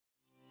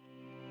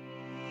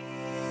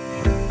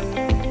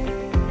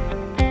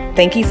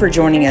Thank you for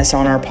joining us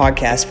on our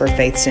podcast for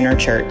Faith Center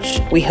Church.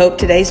 We hope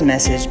today's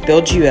message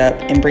builds you up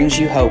and brings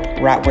you hope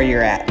right where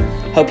you're at.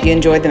 Hope you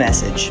enjoyed the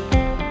message.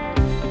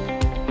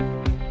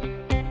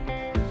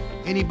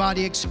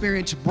 Anybody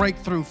experience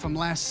breakthrough from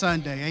last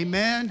Sunday?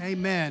 Amen?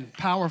 Amen.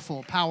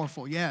 Powerful,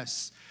 powerful.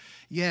 Yes.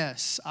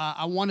 Yes.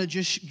 I want to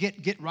just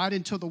get right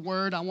into the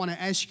word. I want to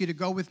ask you to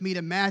go with me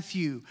to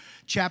Matthew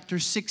chapter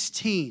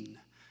 16.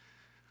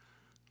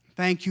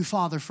 Thank you,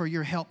 Father, for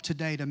your help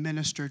today to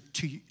minister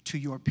to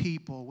your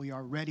people. We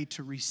are ready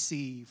to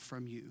receive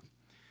from you.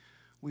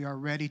 We are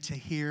ready to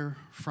hear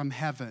from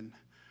heaven,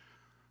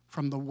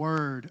 from the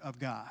word of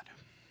God.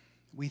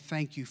 We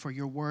thank you for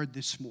your word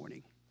this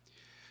morning.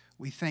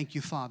 We thank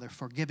you, Father,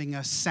 for giving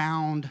us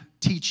sound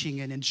teaching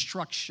and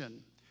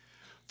instruction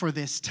for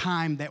this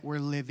time that we're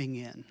living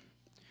in.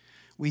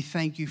 We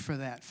thank you for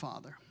that,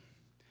 Father.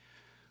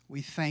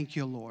 We thank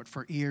you, Lord,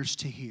 for ears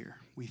to hear.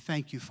 We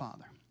thank you,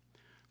 Father,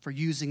 for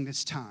using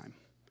this time,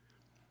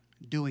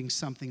 doing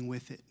something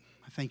with it.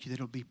 I thank you that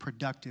it'll be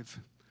productive.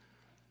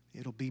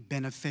 It'll be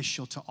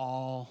beneficial to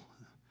all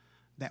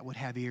that would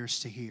have ears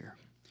to hear.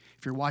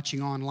 If you're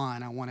watching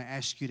online, I want to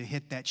ask you to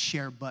hit that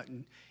share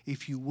button,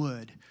 if you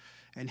would,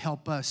 and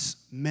help us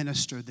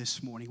minister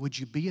this morning. Would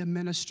you be a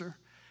minister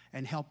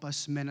and help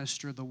us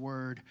minister the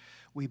word?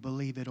 We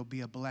believe it'll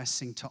be a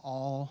blessing to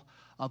all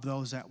of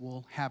those that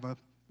will have an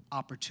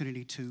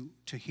opportunity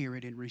to hear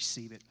it and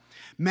receive it.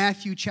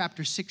 Matthew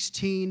chapter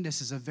 16, this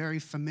is a very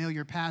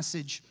familiar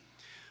passage,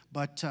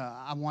 but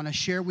I want to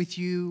share with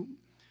you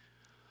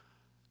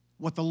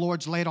what the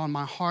Lord's laid on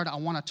my heart. I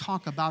want to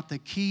talk about the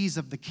keys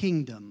of the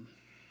kingdom.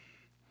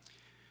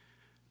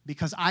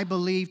 Because I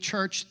believe,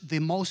 church, the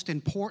most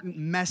important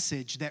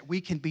message that we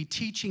can be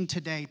teaching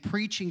today,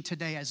 preaching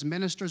today as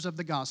ministers of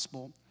the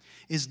gospel,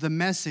 is the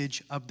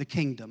message of the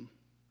kingdom.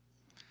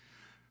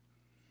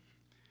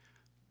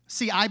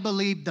 See, I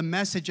believe the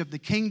message of the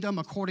kingdom,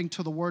 according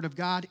to the word of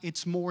God,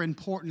 it's more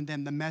important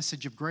than the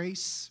message of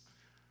grace.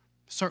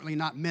 Certainly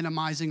not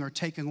minimizing or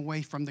taking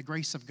away from the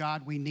grace of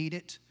God. We need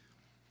it.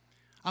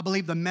 I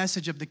believe the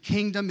message of the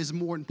kingdom is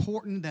more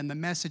important than the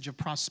message of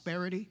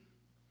prosperity.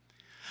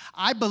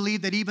 I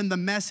believe that even the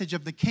message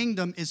of the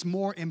kingdom is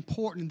more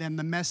important than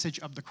the message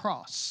of the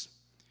cross.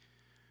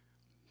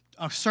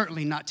 I've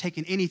certainly not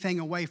taken anything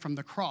away from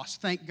the cross.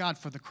 Thank God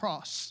for the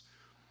cross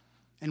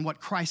and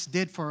what Christ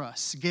did for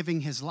us,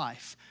 giving his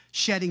life,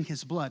 shedding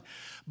his blood.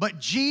 But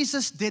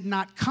Jesus did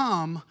not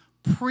come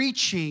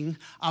preaching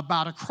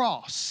about a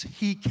cross.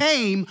 He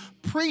came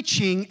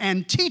preaching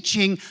and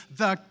teaching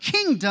the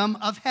kingdom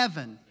of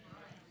heaven.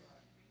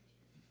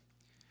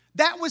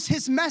 That was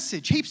his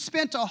message. He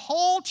spent a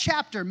whole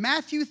chapter,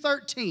 Matthew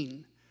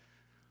 13.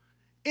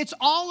 It's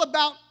all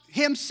about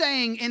him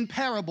saying in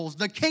parables,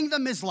 the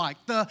kingdom is like,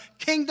 the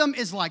kingdom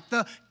is like,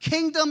 the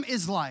kingdom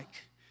is like.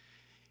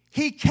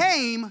 He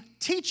came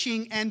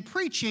teaching and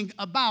preaching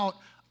about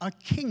a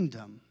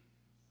kingdom.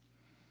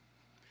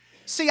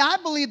 See, I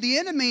believe the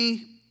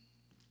enemy,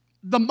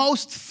 the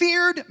most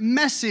feared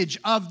message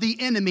of the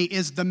enemy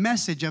is the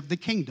message of the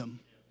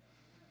kingdom.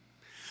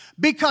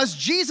 Because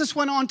Jesus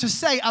went on to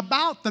say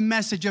about the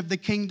message of the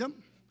kingdom,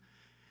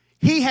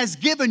 he has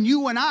given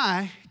you and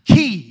I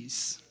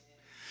keys.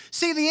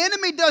 See, the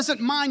enemy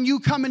doesn't mind you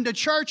coming to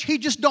church. He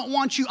just don't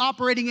want you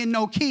operating in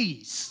no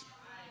keys.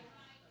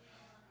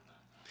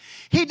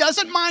 He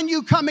doesn't mind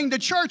you coming to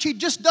church. He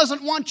just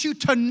doesn't want you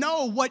to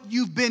know what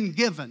you've been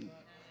given.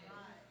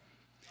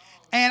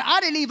 And I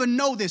didn't even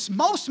know this.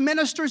 Most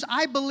ministers,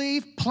 I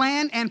believe,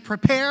 plan and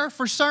prepare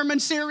for sermon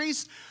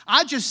series.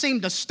 I just seem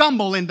to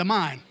stumble into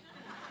mine.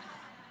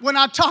 When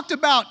I talked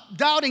about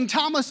doubting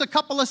Thomas a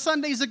couple of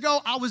Sundays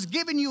ago, I was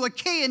giving you a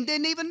key and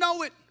didn't even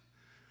know it.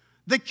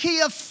 The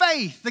key of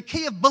faith, the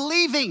key of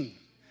believing.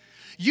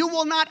 You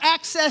will not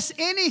access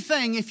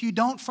anything if you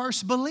don't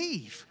first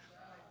believe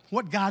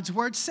what God's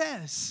word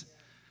says.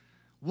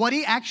 What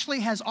he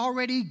actually has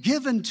already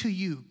given to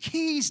you.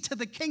 Keys to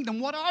the kingdom.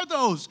 What are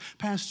those,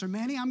 Pastor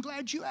Manny? I'm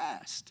glad you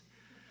asked.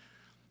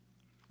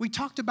 We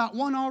talked about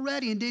one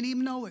already and didn't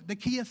even know it. The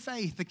key of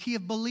faith, the key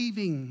of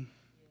believing.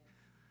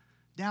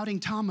 Doubting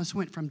Thomas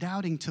went from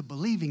doubting to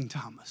believing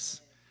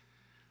Thomas.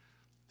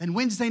 And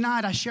Wednesday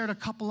night, I shared a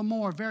couple of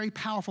more, very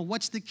powerful.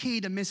 What's the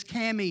key to Miss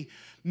Cammie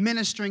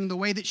ministering the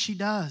way that she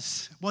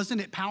does?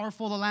 Wasn't it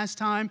powerful the last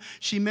time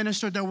she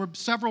ministered? There were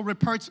several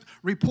reports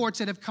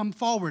that have come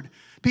forward,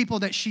 people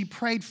that she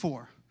prayed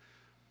for.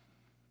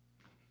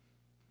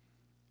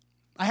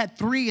 I had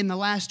 3 in the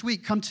last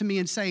week come to me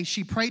and say,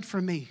 she prayed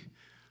for me.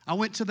 I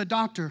went to the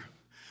doctor.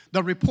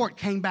 The report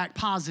came back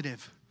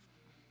positive.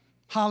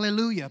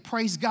 Hallelujah.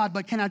 Praise God.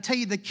 But can I tell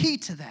you the key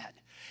to that?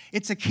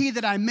 It's a key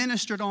that I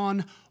ministered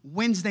on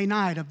Wednesday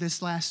night of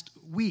this past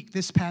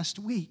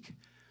week.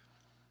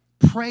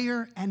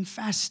 Prayer and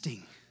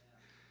fasting.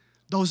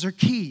 Those are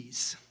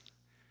keys.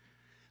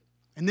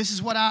 And this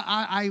is what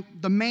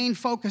the main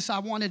focus I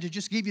wanted to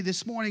just give you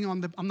this morning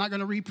I'm not going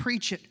to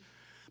re-preach it.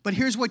 But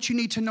here's what you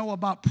need to know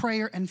about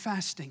prayer and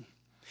fasting.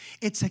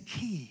 It's a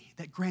key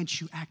that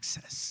grants you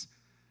access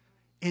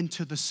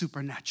into the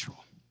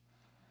supernatural.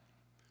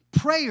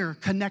 Prayer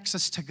connects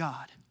us to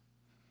God.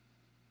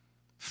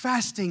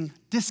 Fasting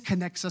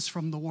disconnects us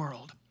from the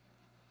world.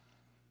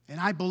 And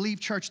I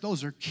believe, church,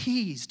 those are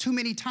keys. Too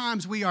many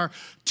times we are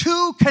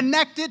too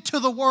connected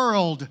to the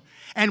world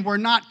and we're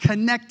not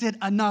connected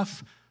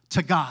enough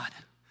to God.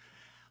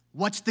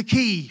 What's the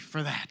key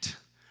for that?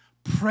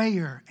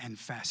 Prayer and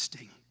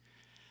fasting.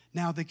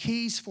 Now, the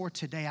keys for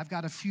today, I've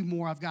got a few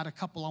more. I've got a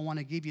couple I want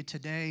to give you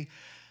today.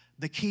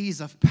 The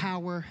keys of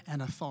power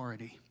and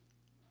authority.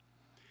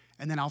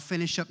 And then I'll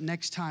finish up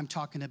next time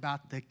talking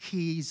about the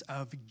keys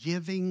of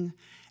giving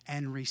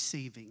and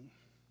receiving.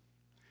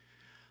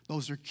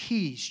 Those are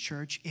keys,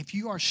 church. If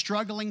you are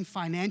struggling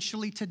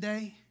financially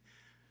today,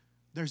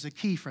 there's a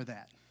key for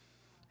that.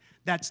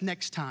 That's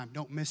next time.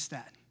 Don't miss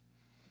that.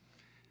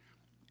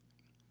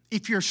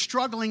 If you're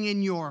struggling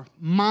in your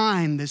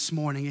mind this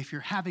morning, if you're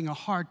having a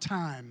hard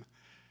time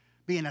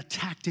being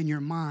attacked in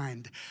your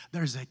mind,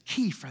 there's a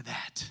key for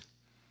that.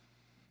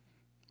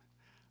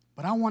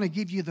 But I want to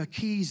give you the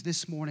keys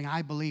this morning.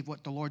 I believe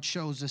what the Lord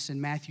shows us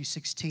in Matthew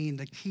 16,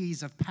 the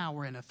keys of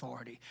power and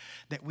authority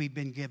that we've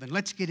been given.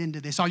 Let's get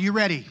into this. Are you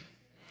ready?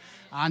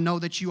 I know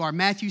that you are.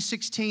 Matthew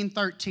 16,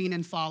 13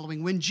 and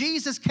following. When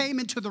Jesus came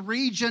into the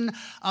region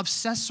of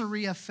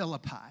Caesarea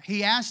Philippi,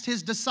 he asked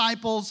his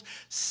disciples,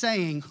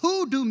 saying,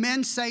 "Who do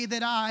men say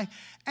that I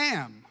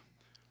am?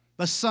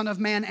 The Son of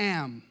Man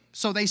am."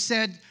 So they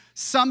said,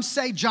 "Some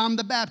say John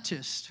the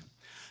Baptist,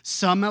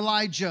 some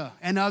Elijah,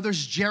 and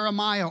others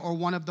Jeremiah or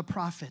one of the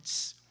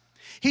prophets."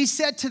 He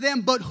said to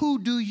them, "But who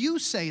do you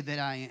say that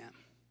I am?"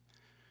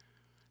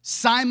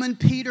 Simon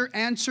Peter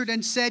answered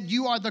and said,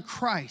 "You are the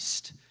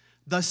Christ,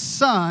 the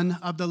Son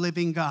of the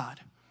living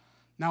God."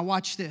 Now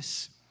watch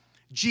this.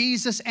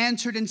 Jesus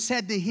answered and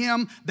said to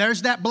him,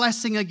 there's that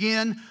blessing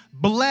again,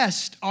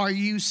 "Blessed are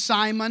you,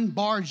 Simon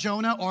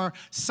Bar-Jonah," or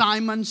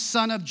Simon,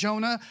 son of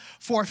Jonah,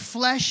 "for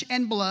flesh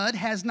and blood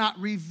has not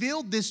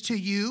revealed this to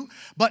you,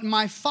 but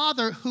my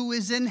Father who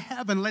is in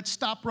heaven." Let's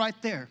stop right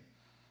there.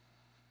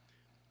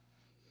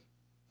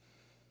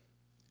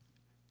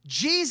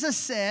 Jesus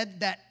said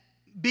that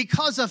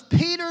because of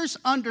Peter's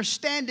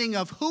understanding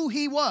of who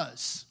he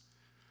was,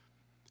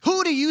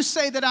 "Who do you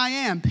say that I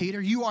am,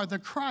 Peter? You are the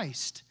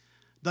Christ,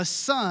 the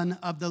Son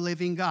of the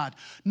living God."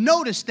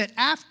 Notice that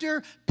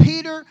after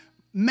Peter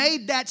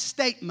made that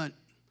statement,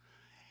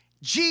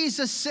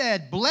 Jesus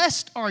said,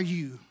 "Blessed are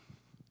you,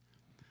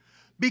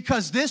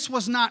 because this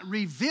was not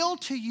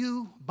revealed to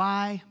you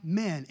by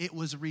men. It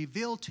was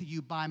revealed to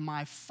you by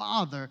my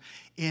Father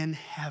in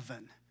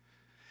heaven."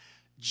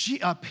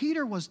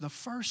 Peter was the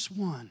first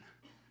one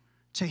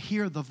to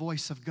hear the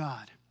voice of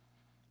God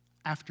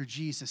after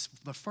Jesus,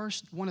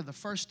 one of the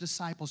first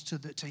disciples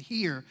to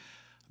hear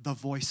the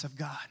voice of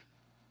God.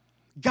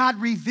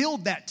 God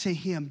revealed that to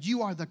him.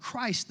 You are the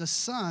Christ, the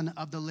Son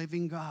of the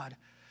living God.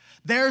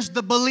 There's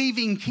the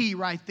believing key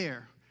right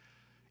there.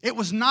 It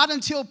was not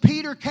until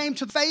Peter came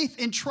to faith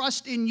and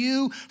trust in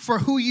you for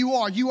who you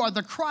are. You are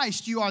the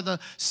Christ. You are the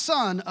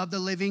Son of the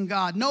living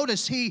God.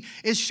 Notice he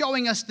is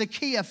showing us the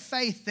key of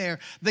faith there,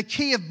 the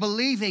key of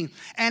believing.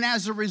 And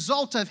as a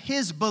result of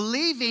his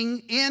believing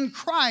in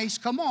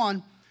Christ, come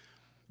on,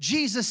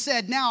 Jesus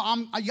said,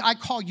 now I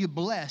call you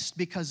blessed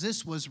because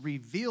this was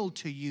revealed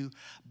to you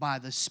by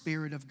the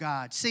Spirit of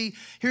God. See,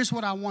 here's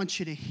what I want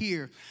you to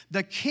hear.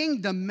 The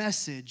kingdom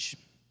message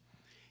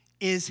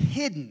is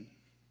hidden.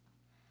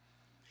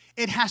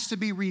 It has to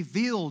be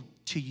revealed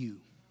to you.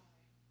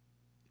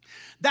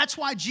 That's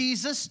why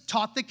Jesus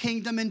taught the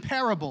kingdom in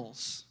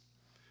parables,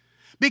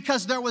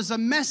 because there was a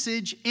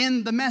message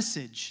in the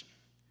message.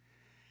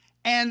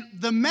 And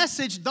the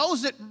message,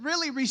 those that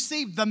really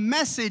receive the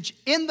message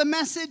in the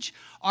message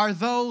are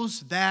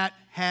those that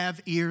have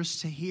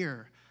ears to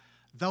hear,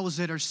 those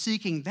that are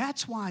seeking.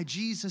 That's why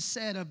Jesus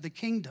said of the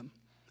kingdom,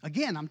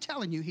 again, I'm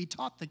telling you, he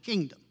taught the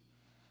kingdom.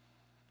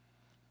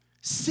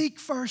 Seek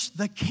first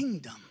the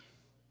kingdom.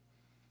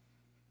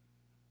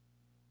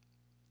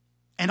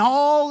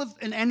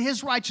 And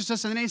his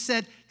righteousness. And then he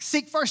said,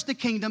 seek first the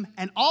kingdom,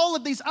 and all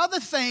of these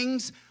other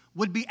things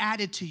would be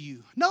added to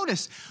you.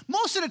 Notice,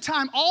 most of the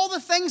time, all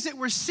the things that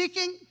we're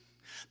seeking,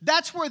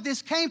 that's where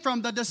this came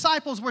from. The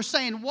disciples were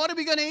saying, what are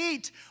we going to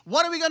eat?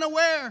 What are we going to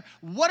wear?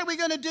 What are we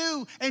going to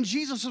do? And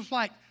Jesus was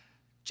like,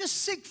 just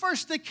seek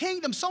first the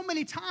kingdom. So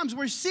many times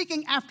we're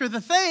seeking after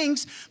the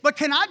things, but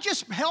can I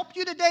just help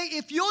you today?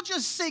 If you'll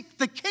just seek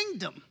the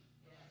kingdom,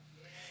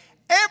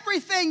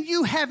 everything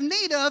you have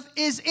need of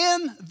is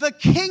in the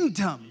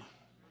kingdom.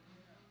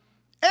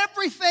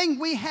 Everything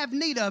we have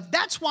need of.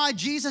 That's why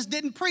Jesus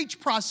didn't preach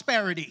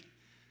prosperity,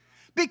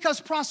 because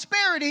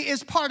prosperity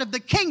is part of the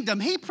kingdom.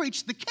 He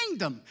preached the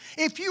kingdom.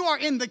 If you are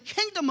in the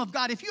kingdom of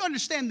God, if you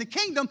understand the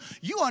kingdom,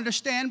 you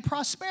understand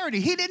prosperity.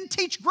 He didn't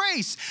teach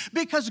grace,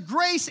 because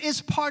grace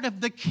is part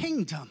of the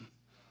kingdom.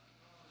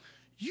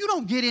 You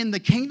don't get in the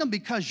kingdom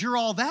because you're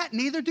all that,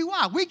 neither do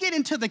I. We get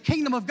into the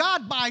kingdom of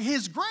God by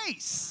his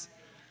grace.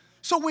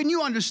 So when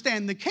you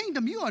understand the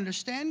kingdom, you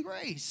understand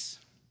grace.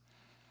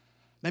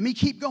 Let me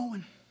keep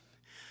going.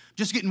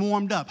 Just getting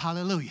warmed up.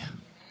 Hallelujah.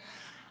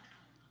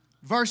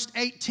 Verse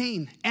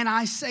 18, and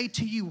I say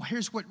to you,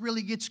 here's what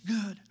really gets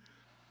good.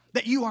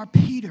 that you are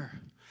Peter,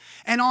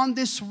 and on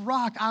this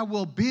rock I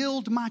will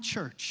build my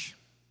church,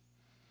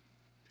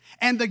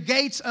 and the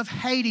gates of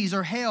Hades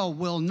or hell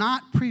will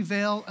not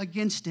prevail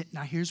against it.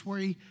 Now here's where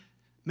he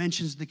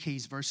mentions the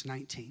keys, verse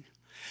 19.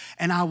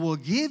 And I will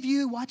give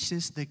you, watch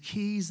this, the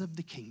keys of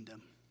the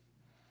kingdom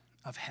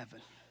of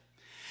heaven.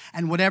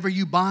 And whatever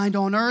you bind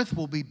on earth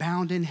will be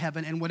bound in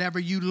heaven, and whatever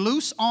you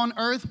loose on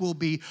earth will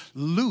be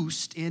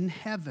loosed in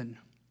heaven.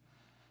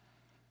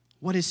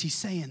 What is he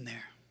saying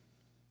there?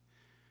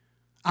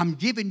 I'm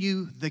giving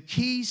you the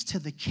keys to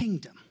the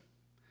kingdom.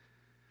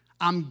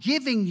 I'm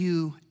giving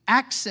you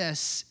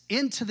access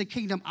into the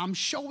kingdom. I'm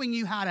showing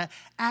you how to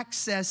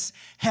access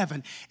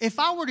heaven. If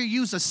I were to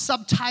use a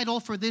subtitle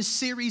for this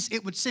series,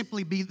 it would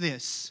simply be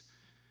this: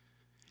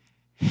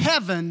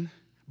 Heaven,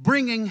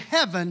 bringing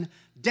heaven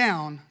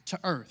down to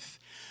earth.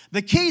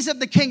 The keys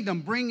of the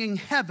kingdom, bringing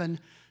heaven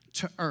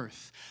to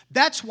earth.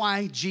 That's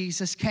why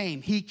Jesus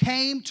came. He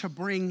came to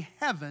bring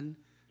heaven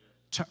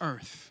to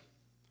earth.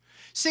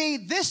 See,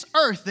 this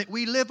earth that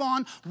we live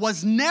on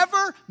was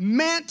never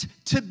meant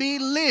to be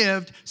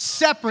lived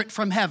separate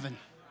from heaven.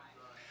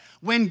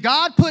 When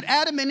God put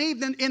Adam and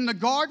Eve in the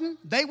garden,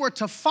 they were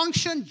to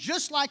function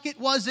just like it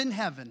was in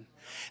heaven.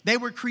 They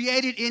were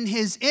created in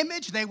his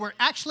image. They were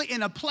actually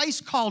in a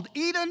place called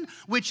Eden,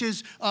 which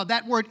is,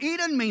 that word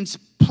Eden means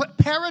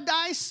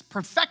paradise,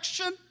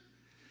 perfection.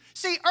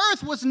 See,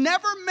 earth was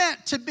never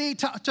meant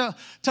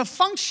to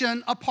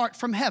function apart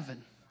from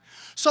heaven.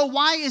 So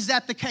why is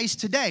that the case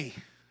today?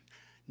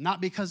 Not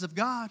because of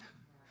God,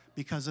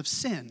 because of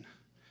sin.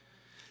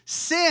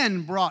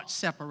 Sin brought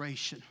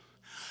separation.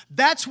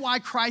 That's why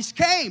Christ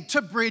came,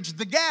 to bridge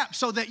the gap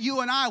so that you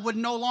and I would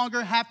no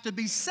longer have to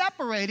be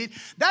separated.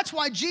 That's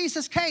why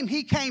Jesus came.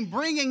 He came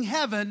bringing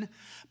heaven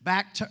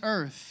back to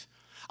earth.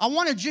 I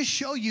want to just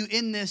show you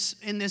in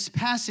this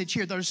passage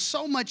here, there's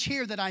so much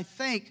here that I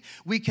think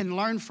we can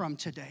learn from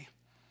today.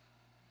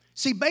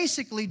 See,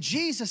 basically,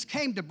 Jesus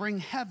came to bring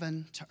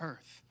heaven to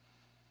earth.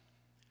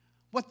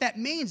 What that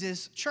means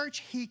is,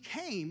 church, he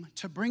came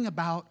to bring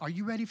about, are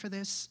you ready for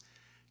this?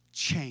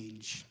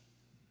 Change.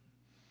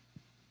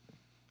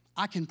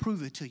 I can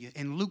prove it to you.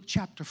 In Luke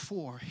chapter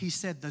 4, he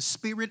said, the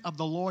Spirit of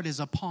the Lord is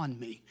upon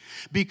me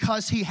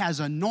because he has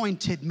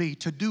anointed me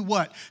to do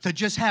what? To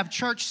just have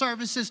church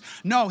services?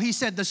 No, he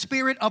said, the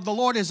Spirit of the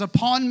Lord is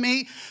upon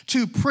me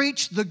to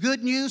preach the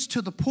good news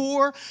to the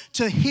poor,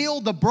 to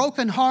heal the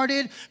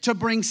brokenhearted, to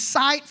bring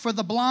sight for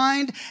the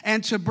blind,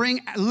 and to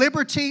bring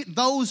liberty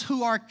those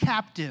who are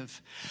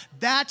captive.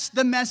 That's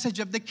the message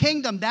of the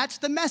kingdom. That's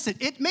the message.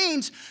 It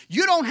means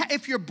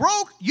if you're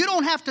broke, you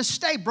don't have to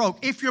stay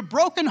broke. If you're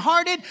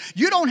brokenhearted,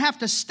 you don't have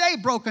to stay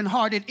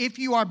brokenhearted. If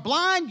you are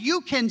blind,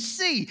 you can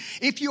see.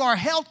 If you are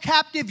held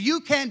captive, you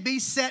can be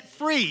set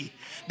free.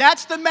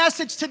 That's the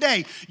message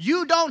today.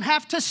 You don't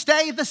have to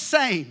stay the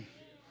same.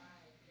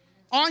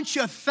 Aren't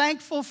you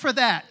thankful for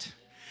that?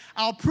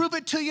 I'll prove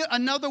it to you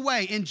another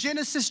way. In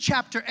Genesis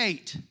chapter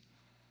 8,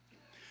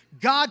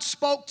 God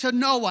spoke to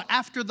Noah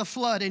after the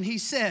flood, and he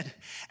said,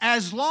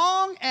 as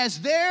long as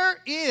there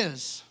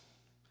is,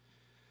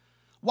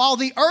 while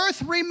the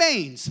earth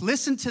remains,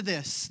 listen to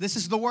this. This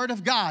is the word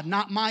of God,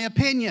 not my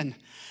opinion.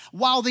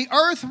 While the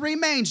earth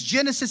remains,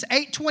 Genesis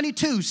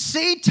 8:22,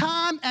 seed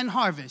time and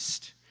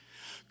harvest,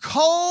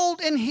 cold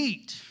and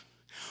heat,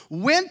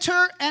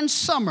 winter and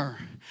summer,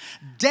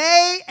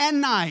 day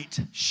and night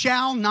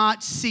shall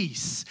not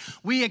cease.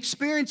 We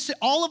experience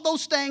all of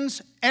those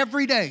things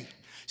every day.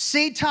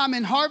 Seed time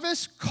and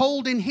harvest,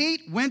 cold and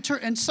heat, winter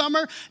and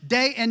summer,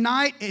 day and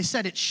night. It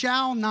said it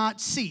shall not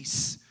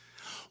cease.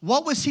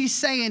 What was he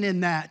saying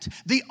in that?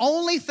 The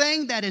only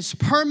thing that is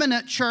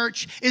permanent,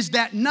 church, is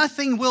that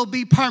nothing will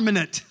be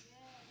permanent.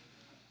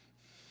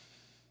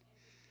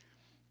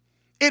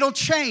 It'll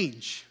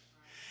change.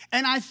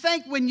 And I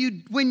think when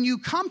you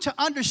come to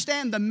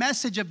understand the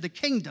message of the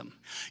kingdom,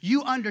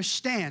 you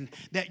understand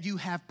that you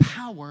have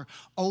power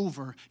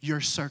over your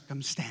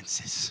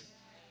circumstances.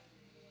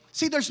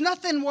 See, there's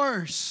nothing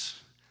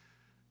worse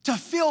to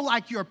feel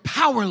like you're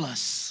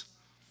powerless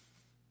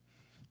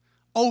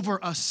over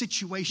a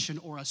situation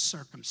or a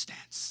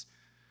circumstance.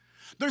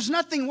 There's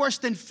nothing worse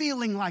than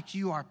feeling like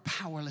you are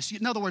powerless.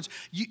 In other words,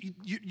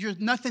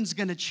 nothing's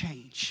going to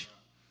change.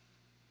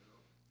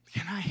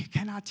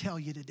 Can I tell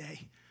you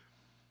today,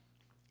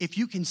 if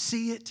you can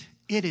see it,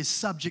 it is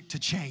subject to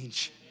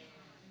change.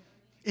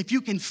 If you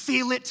can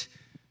feel it,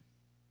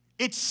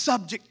 it's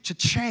subject to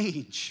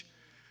change.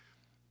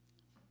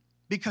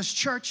 Because,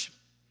 church,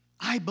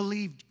 I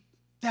believe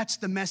that's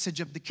the message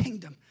of the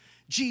kingdom.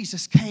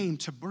 Jesus came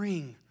to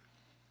bring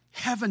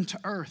heaven to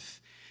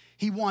earth.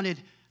 He wanted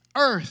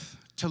earth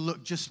to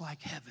look just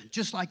like heaven,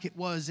 just like it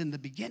was in the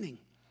beginning.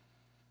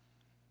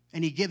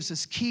 And he gives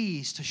us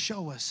keys to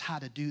show us how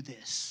to do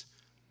this.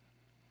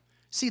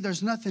 See,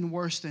 there's nothing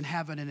worse than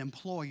having an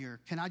employer.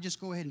 Can I just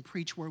go ahead and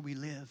preach where we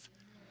live?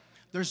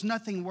 There's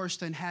nothing worse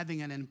than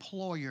having an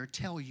employer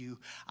tell you,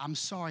 I'm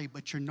sorry,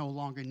 but you're no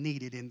longer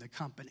needed in the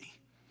company.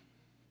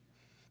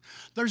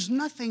 There's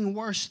nothing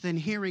worse than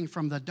hearing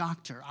from the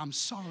doctor, I'm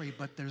sorry,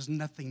 but there's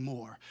nothing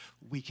more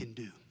we can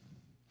do.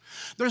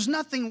 There's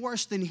nothing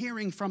worse than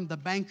hearing from the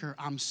banker,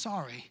 I'm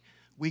sorry,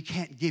 we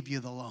can't give you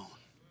the loan.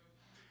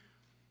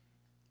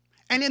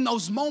 And in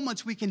those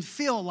moments, we can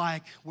feel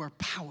like we're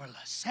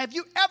powerless. Have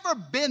you ever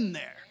been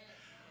there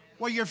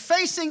where you're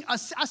facing, I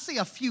see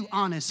a few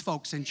honest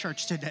folks in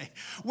church today,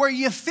 where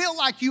you feel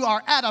like you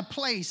are at a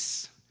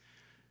place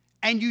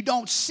and you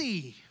don't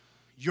see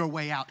your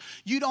way out.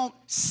 You don't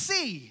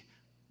see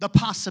the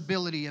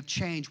possibility of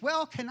change.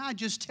 Well, can I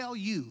just tell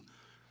you,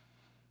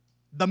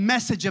 the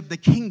message of the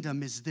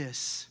kingdom is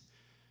this,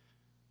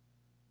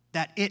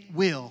 that it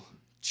will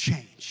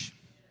change.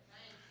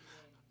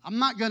 I'm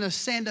not going to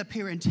stand up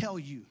here and tell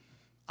you.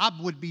 I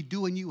would be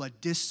doing you a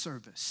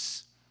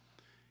disservice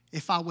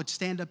if I would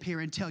stand up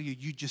here and tell you,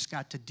 you just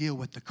got to deal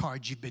with the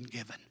cards you've been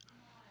given.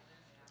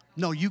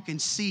 No, you can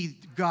see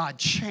God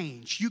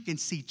change. You can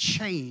see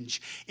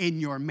change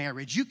in your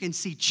marriage. You can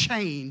see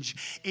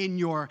change in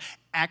your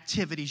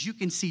activities. You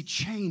can see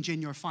change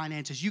in your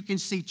finances. You can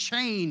see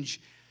change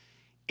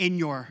in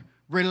your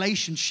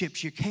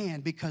relationships. You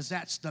can, because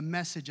that's the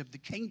message of the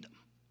kingdom.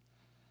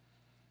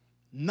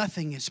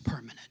 Nothing is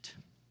permanent.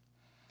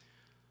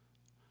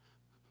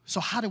 So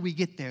how do we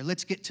get there?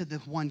 Let's get to the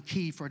one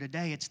key for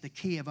today. It's the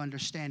key of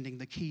understanding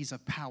the keys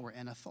of power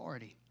and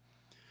authority.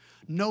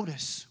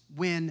 Notice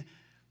when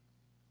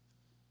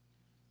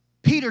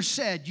Peter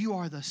said, you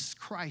are the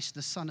Christ,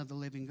 the Son of the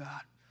living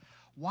God.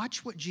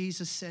 Watch what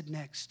Jesus said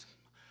next.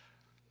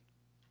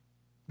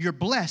 You're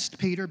blessed,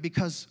 Peter,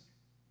 because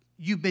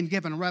you've been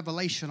given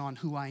revelation on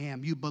who I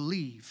am. You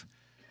believe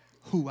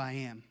who I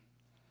am.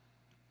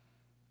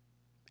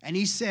 And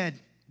he said,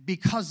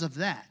 because of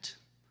that,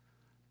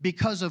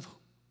 because of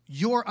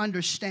your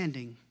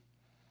understanding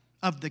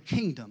of the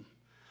kingdom,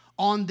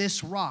 on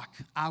this rock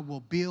I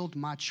will build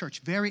my church.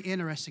 Very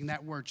interesting,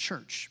 that word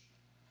church.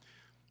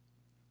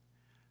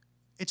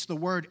 It's the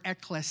word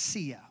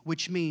ecclesia,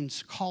 which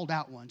means called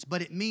out ones,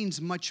 but it means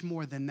much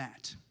more than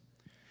that.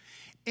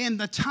 In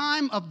the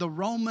time of the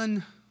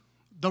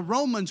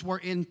Romans were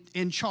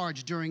in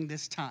charge during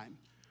this time,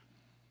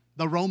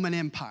 the Roman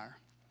Empire.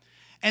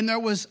 And there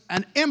was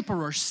an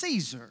emperor,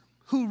 Caesar,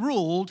 who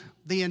ruled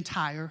the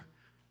entire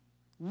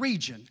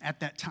region at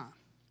that time.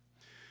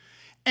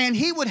 And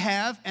he would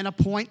have and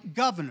appoint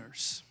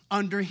governors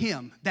under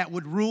him that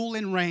would rule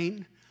and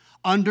reign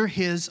under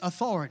his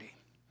authority.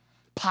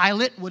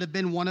 Pilate would have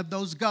been one of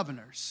those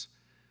governors.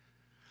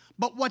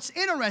 But what's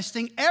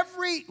interesting,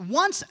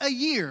 once a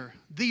year,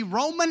 the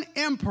Roman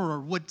emperor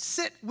would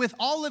sit with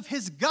all of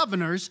his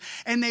governors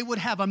and they would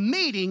have a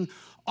meeting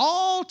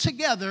all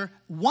together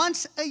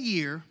once a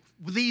year.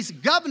 These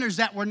governors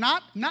that were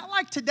not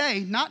like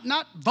today,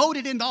 not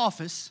voted into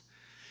office.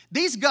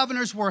 These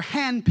governors were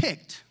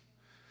handpicked.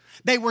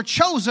 They were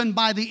chosen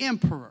by the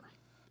emperor.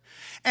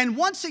 And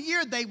once a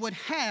year they would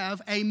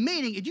have a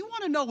meeting. Do you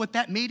want to know what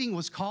that meeting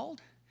was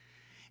called?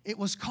 It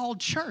was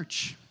called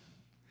church.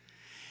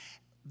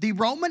 The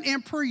Roman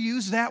emperor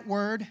used that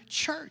word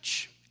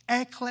church.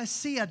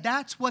 Ecclesia,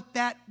 that's what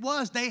that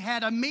was. They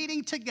had a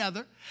meeting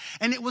together,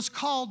 and it was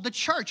called the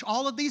church.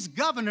 All of these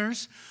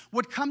governors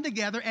would come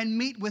together and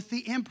meet with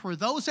the emperor,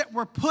 those that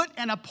were put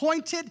and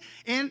appointed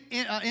in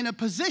a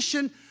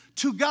position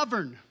to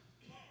govern.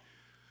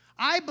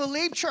 I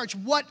believe, church,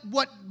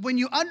 when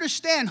you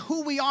understand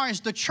who we are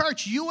as the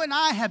church, you and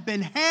I have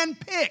been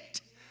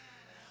handpicked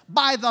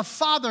by the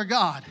Father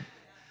God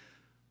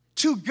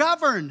to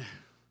govern.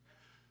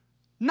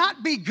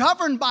 Not be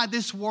governed by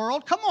this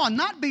world. Come on,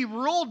 not be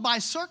ruled by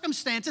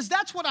circumstances.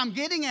 That's what I'm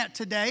getting at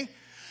today.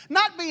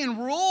 Not being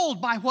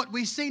ruled by what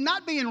we see,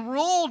 not being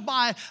ruled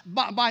by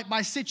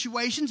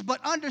situations, but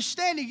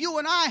understanding you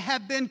and I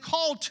have been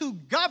called to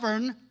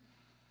govern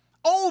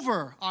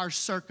over our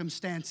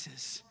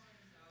circumstances.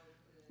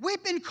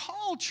 We've been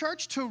called,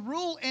 church, to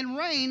rule and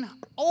reign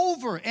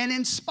over and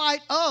in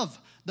spite of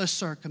the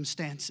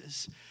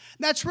circumstances.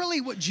 That's really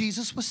what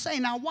Jesus was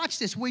saying. Now watch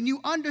this. When you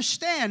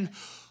understand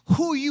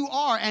who you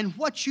are and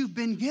what you've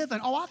been given.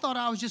 Oh, I thought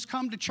I was just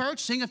come to church,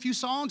 sing a few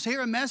songs,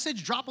 hear a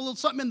message, drop a little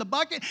something in the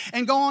bucket,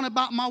 and go on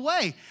about my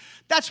way.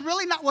 That's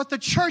really not what the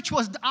church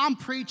was. I'm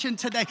preaching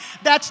today.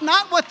 That's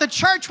not what the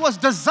church was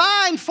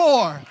designed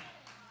for.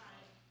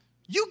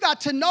 You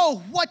got to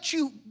know what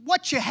you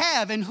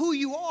have and who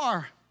you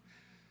are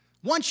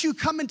once you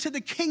come into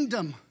the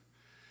kingdom.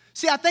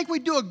 See, I think we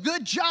do a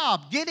good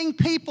job getting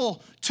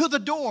people to the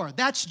door.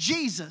 That's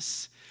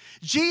Jesus.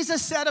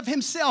 Jesus said of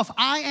himself,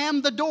 I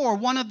am the door,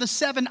 one of the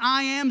 7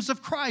 I ams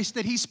of Christ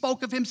that he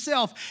spoke of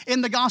himself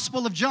in the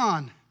Gospel of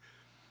John.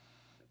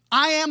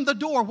 I am the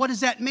door. What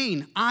does that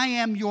mean? I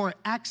am your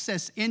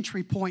access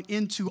entry point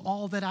into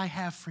all that I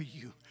have for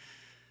you.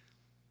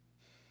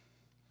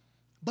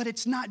 But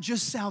it's not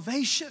just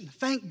salvation.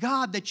 Thank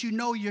God that you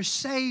know you're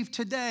saved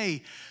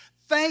today.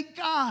 Thank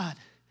God.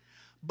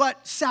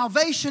 But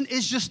salvation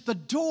is just the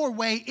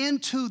doorway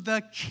into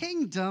the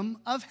kingdom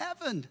of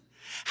heaven.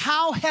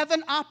 How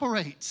heaven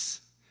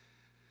operates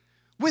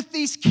with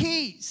these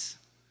keys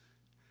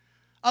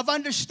of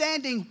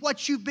understanding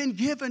what you've been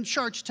given,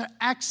 church, to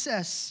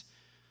access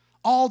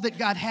all that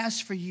God has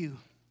for you.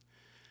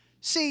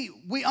 See,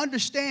 we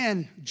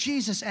understand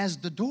Jesus as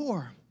the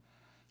door,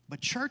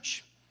 but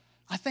church,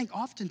 I think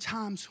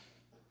oftentimes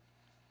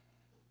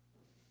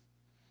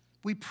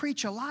we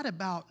preach a lot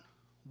about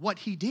what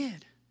he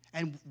did,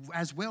 and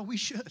as well we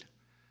should.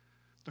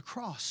 The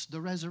cross,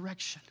 the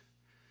resurrection.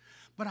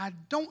 But I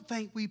don't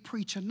think we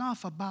preach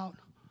enough about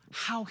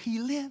how he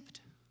lived.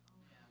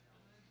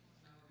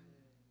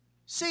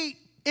 See,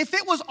 if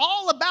it was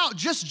all about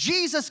just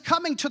Jesus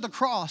coming to the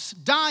cross,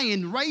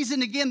 dying,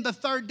 raising again the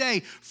third day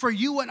for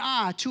you and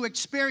I to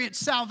experience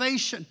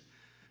salvation,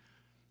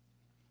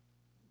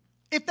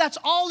 if that's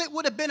all it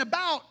would have been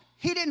about,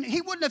 he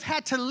wouldn't have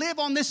had to live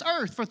on this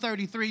earth for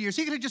 33 years.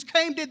 He could have just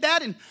came, did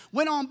that, and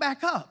went on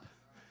back up.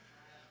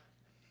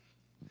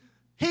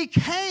 He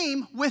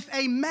came with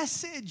a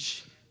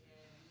message.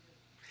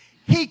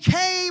 He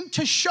came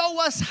to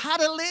show us how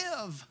to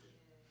live.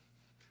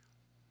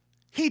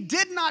 He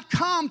did not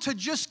come to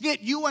just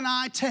get you and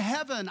I to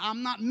heaven.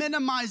 I'm not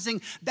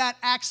minimizing that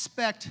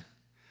aspect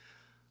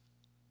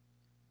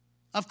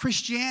of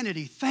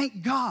Christianity.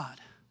 Thank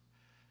God.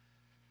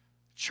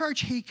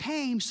 Church, he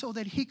came so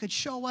that he could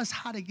show us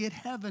how to get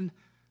heaven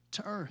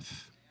to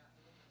earth.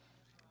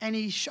 And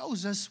he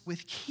shows us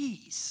with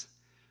keys.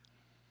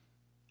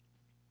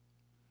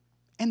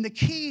 And the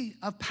key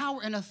of power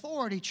and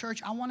authority,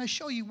 church, I want to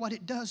show you what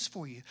it does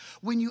for you.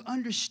 When you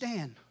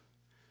understand,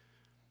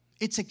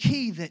 it's a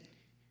key that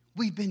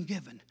we've been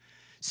given.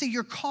 See,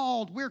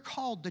 we're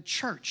called the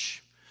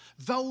church,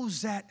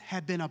 those that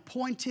have been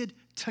appointed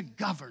to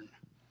govern,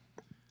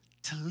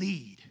 to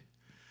lead,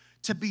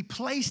 to be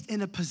placed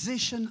in a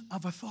position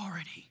of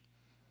authority.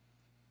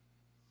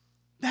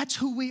 That's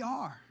who we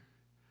are.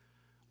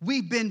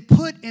 We've been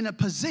put in a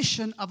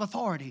position of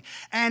authority.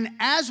 And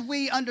as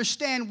we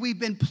understand we've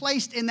been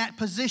placed in that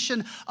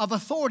position of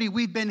authority,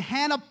 we've been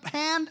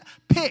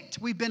hand-picked,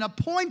 we've been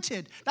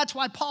appointed. That's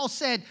why Paul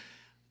said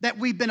that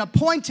we've been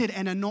appointed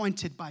and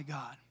anointed by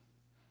God.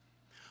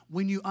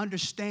 When you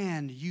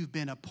understand you've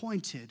been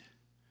appointed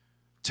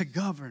to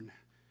govern,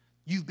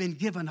 you've been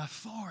given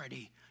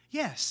authority,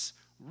 yes,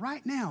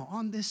 right now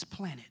on this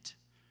planet,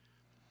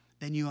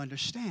 then you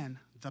understand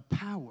the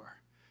power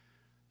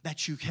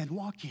that you can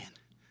walk in.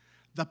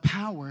 The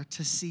power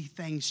to see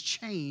things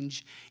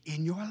change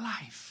in your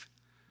life.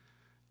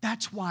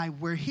 That's why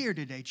we're here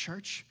today,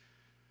 church.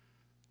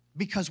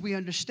 Because we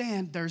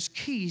understand there's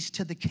keys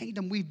to the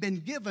kingdom we've been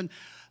given.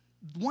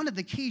 One of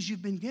the keys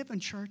you've been given,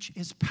 church,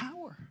 is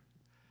power.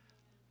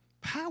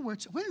 Power.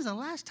 When's the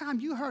last time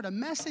you heard a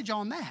message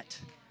on that?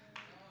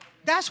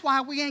 That's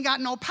why we ain't got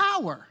no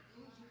power.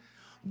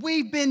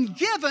 We've been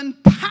given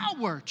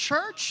power,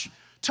 church,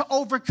 to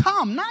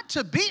overcome. Not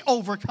to be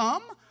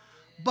overcome,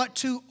 but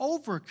to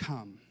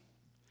overcome.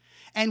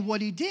 And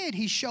what he did,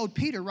 he showed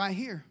Peter right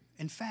here.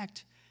 In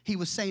fact, he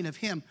was saying of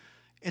him,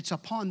 it's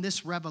upon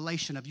this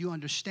revelation of you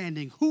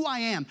understanding who I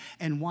am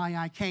and why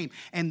I came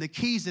and the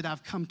keys that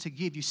I've come to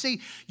give you. See,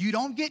 you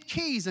don't get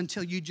keys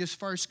until you just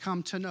first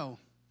come to know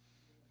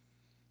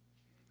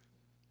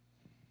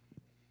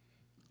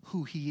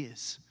who he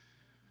is.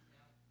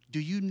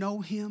 Do you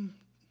know him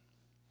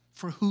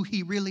for who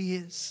he really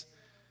is?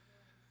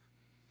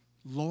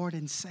 Lord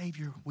and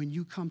Savior, when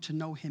you come to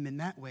know him in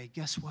that way,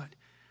 guess what?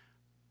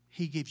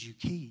 He gives you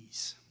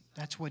keys.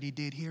 That's what he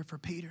did here for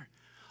Peter.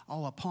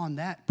 Oh, upon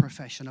that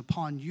profession,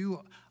 upon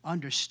you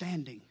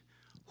understanding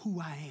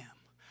who I am,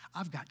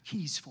 I've got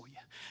keys for you.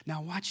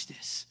 Now watch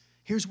this.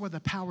 Here's where the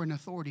power and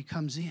authority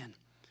comes in.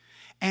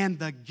 And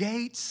the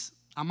gates,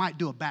 I might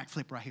do a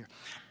backflip right here.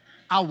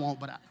 I won't,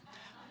 but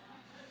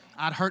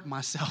I'd hurt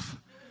myself.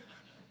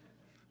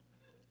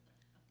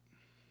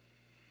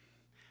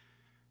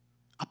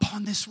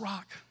 Upon this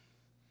rock,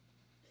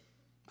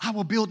 I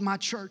will build my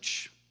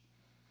church.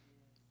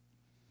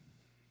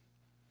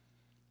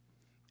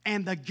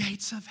 And the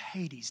gates of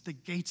Hades, the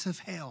gates of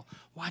hell,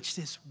 watch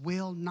this,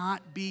 will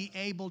not be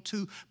able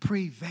to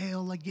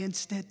prevail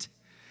against it.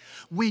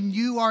 When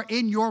you are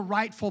in your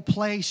rightful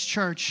place,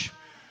 church,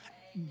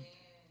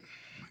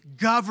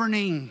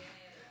 governing,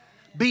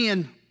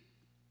 being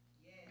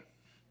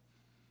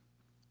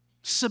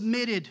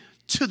submitted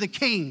to the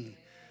King,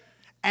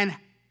 and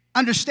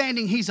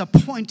understanding he's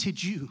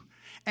appointed you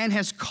and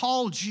has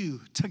called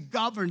you to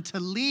govern, to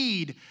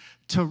lead,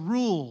 to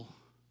rule.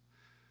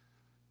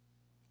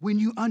 When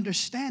you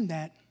understand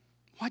that,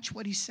 watch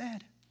what he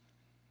said.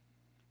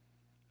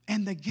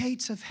 And the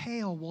gates of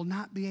hell will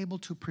not be able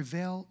to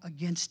prevail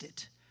against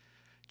it.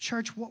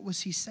 Church, what was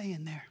he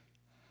saying there?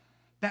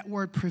 That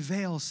word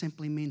prevail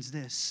simply means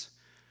this,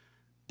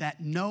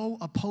 that no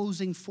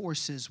opposing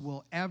forces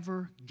will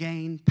ever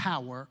gain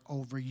power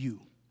over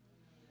you.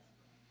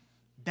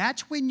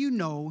 That's when you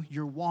know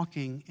you're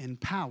walking in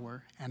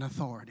power and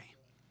authority.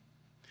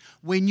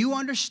 When you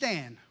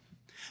understand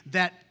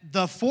that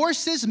the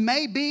forces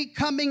may be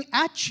coming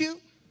at you,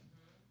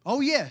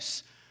 oh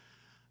yes,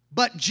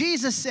 but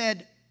Jesus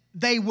said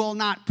they will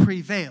not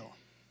prevail.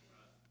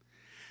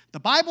 The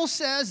Bible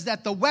says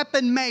that the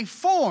weapon may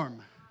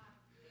form,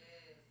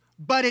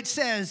 but it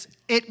says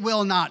it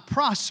will not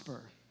prosper.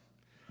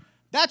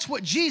 That's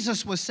what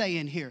Jesus was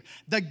saying here.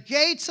 The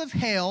gates of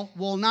hell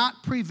will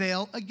not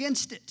prevail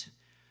against it.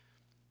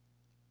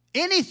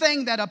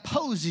 Anything that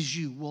opposes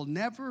you will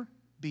never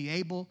be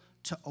able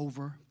to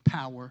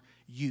overpower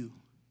you.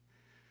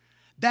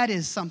 That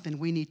is something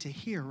we need to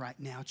hear right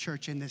now,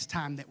 church, in this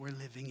time that we're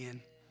living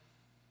in.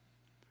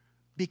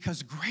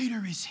 Because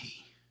greater is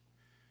He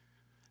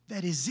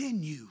that is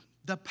in you.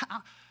 The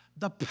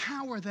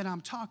power that I'm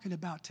talking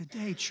about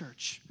today,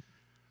 church.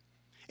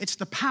 It's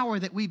the power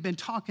that we've been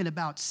talking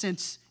about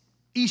since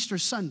Easter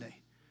Sunday.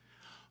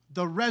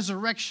 The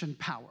resurrection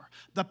power.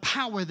 The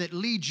power that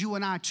leads you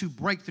and I to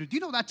breakthrough. Do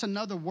you know that's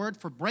another word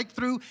for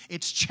breakthrough?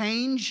 It's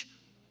change.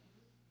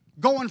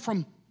 Going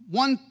from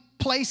one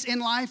place in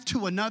life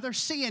to another.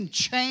 Seeing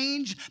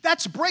change.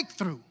 That's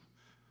breakthrough.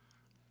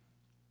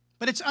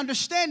 But it's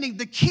understanding,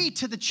 the key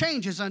to the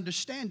change is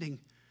understanding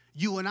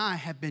you and I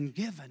have been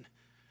given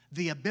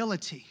the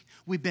ability.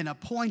 We've been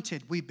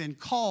appointed. We've been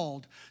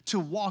called to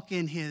walk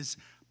in His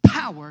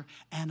power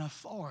and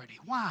authority.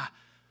 Why?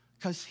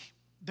 Because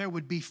there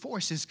would be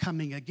forces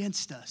coming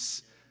against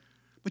us.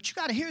 But you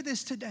got to hear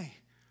this today.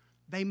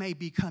 They may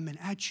be coming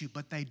at you,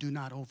 but they do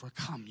not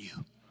overcome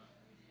you.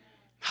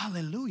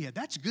 Hallelujah.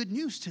 That's good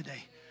news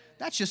today.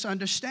 That's just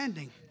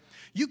understanding.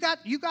 You got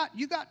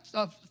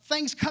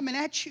things coming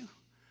at you.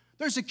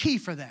 There's a key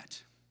for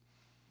that.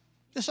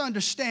 Just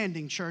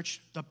understanding,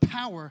 church, the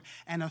power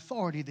and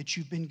authority that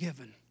you've been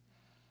given.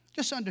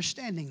 Just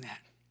understanding that.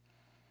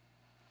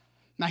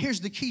 Now,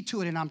 here's the key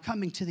to it, and I'm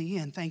coming to the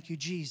end. Thank you,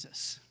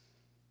 Jesus.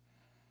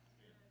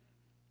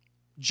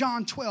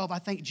 John 12, I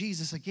think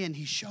Jesus, again,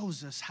 He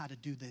shows us how to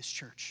do this,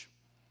 church.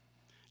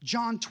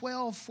 John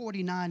 12,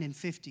 49 and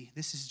 50.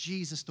 This is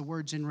Jesus, the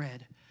words in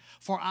red.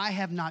 For I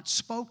have not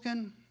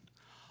spoken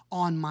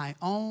on my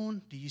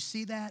own, do you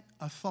see that?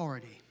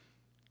 Authority.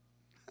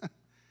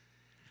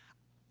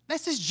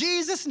 This is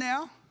Jesus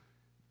now,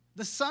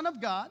 the Son of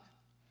God.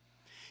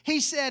 He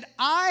said,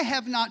 I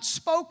have not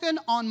spoken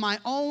on my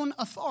own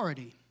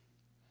authority.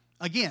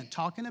 Again,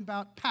 talking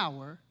about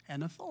power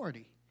and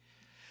authority.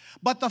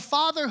 But the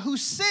Father who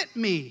sent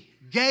me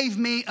gave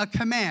me a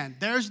command.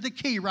 There's the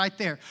key right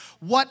there.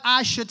 What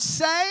I should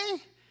say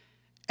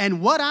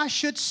and what I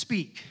should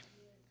speak.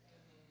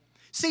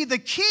 See, the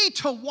key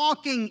to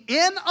walking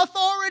in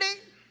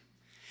authority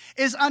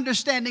is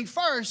understanding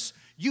first,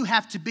 you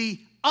have to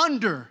be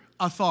under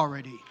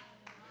authority.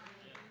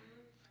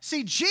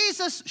 See,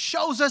 Jesus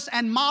shows us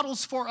and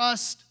models for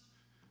us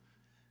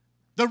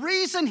the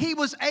reason He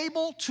was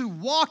able to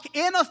walk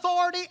in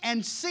authority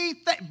and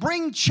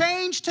bring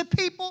change to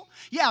people.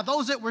 Yeah,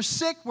 those that were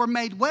sick were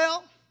made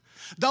well.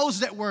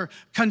 Those that were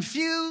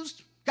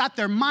confused got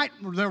their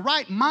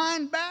right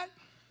mind back.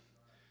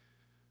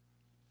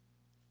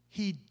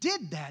 He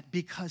did that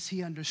because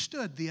He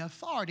understood the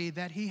authority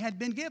that He had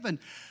been given.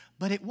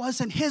 But it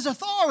wasn't His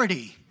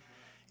authority.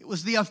 It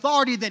was the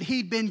authority that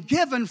He'd been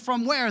given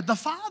from where? The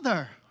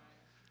Father.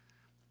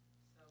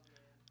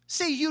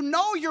 See, you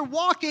know you're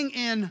walking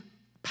in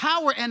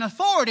power and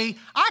authority.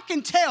 I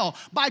can tell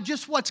by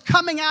just what's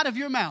coming out of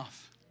your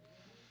mouth.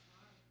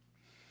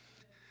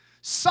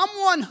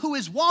 Someone who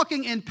is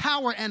walking in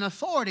power and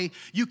authority,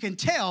 you can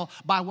tell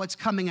by what's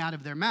coming out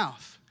of their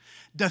mouth.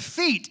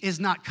 Defeat is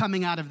not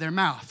coming out of their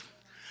mouth.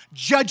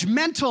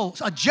 Judgment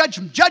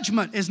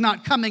is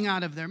not coming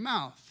out of their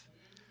mouth.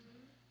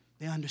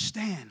 They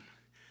understand.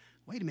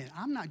 Wait a minute,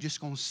 I'm not just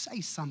going to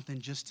say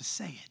something just to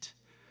say it.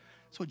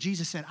 That's what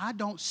Jesus said. I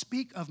don't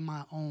speak of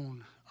my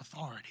own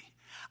authority.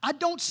 I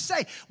don't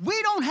say.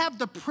 We don't have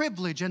the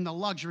privilege and the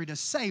luxury to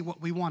say what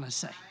we want to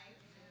say.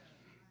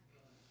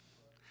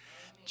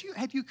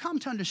 Have you come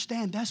to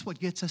understand that's what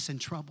gets us in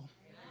trouble?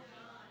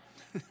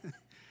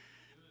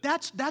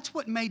 That's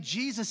what made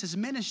Jesus'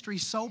 ministry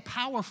so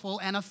powerful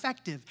and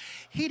effective.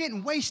 He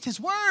didn't waste His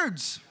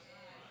words.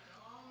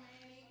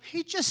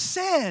 He just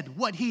said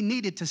what He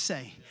needed to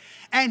say.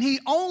 And He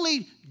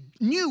only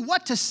knew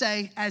what to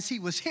say as He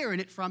was hearing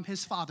it from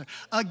His Father.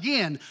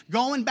 Again,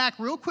 going back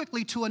real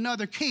quickly to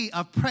another key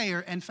of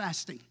prayer and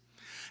fasting.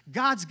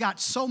 God's got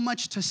so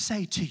much to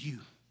say to you.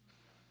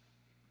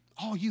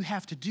 All you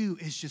have to do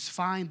is just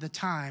find the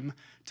time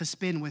to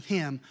spend with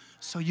Him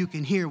so you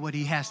can hear what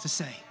He has to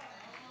say.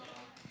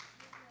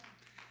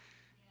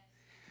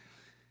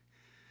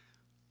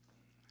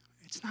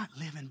 It's not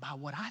living by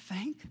what I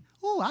think.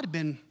 I'd have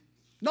been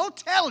no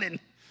telling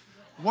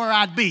where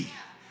I'd be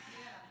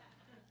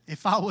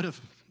if I would have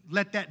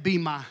let that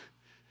be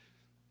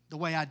the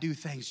way I do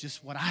things,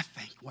 just what I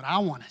think, what I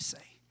want to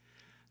say.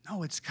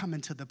 No, it's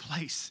coming to the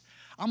place.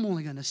 I'm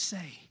only going to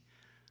say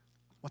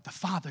what the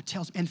Father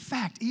tells me. In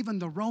fact, even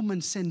the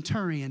Roman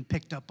centurion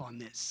picked up on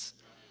this.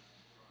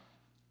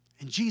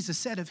 And Jesus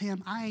said of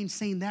him, I ain't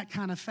seen that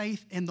kind of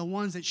faith in the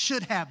ones that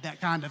should have that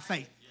kind of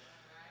faith.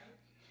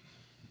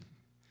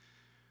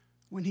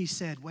 When he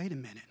said, wait a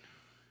minute.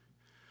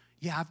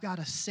 Yeah, I've got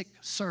a sick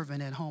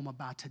servant at home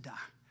about to die.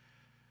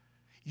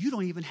 You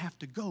don't even have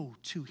to go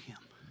to him.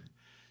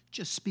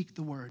 Just speak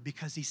the word,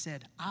 because he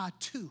said, I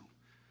too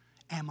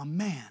am a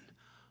man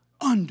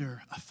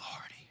under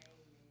authority.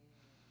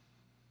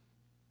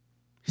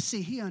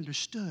 See, he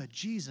understood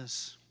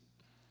Jesus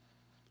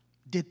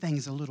did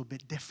things a little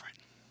bit different.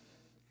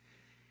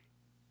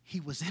 He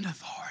was in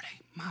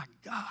authority. My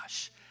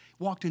gosh.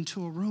 Walked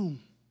into a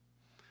room.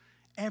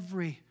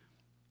 Every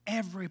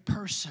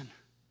person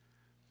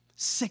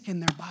sick in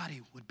their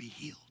body would be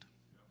healed.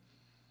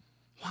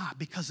 Why?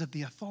 Because of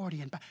the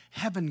authority and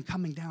heaven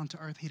coming down to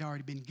earth. He'd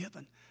already been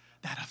given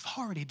that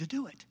authority to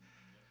do it.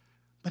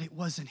 But it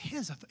wasn't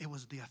his, it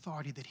was the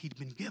authority that he'd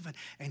been given,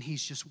 and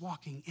he's just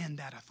walking in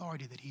that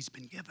authority that he's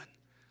been given.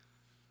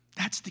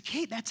 That's the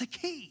key. That's a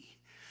key.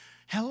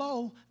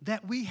 Hello,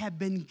 that we have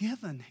been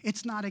given.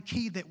 It's not a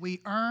key that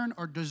we earn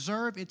or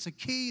deserve. It's a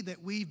key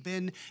that we've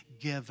been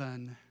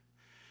given.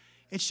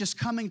 It's just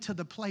coming to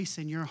the place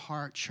in your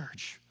heart,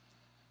 church,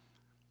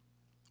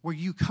 where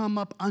you come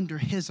up under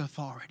his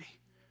authority.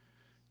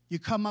 You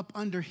come up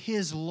under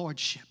his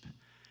lordship,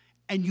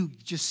 and you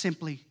just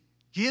simply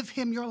give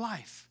him your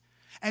life.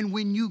 And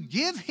when you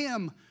give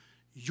him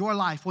your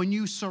life, when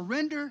you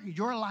surrender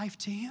your life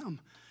to him,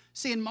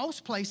 see, in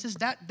most places,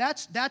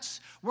 that's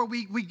where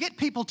we get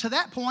people to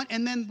that point,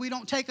 and then we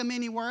don't take them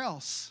anywhere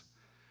else.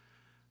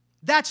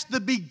 That's the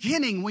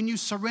beginning when you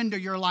surrender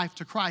your life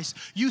to Christ.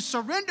 You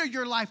surrender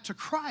your life to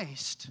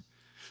Christ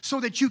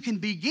so that you can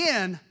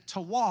begin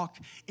to walk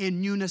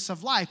in newness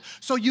of life.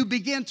 So you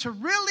begin to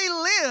really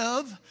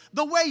live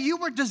the way you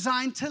were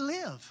designed to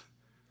live,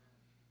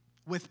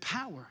 with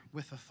power,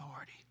 with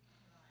authority.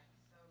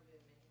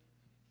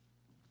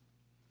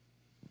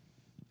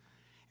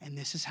 And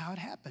this is how it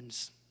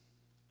happens.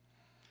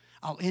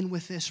 I'll end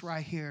with this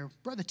right here.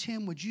 Brother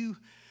Tim, would you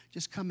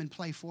just come and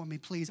play for me,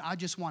 please? I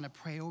just want to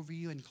pray over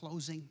you in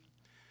closing,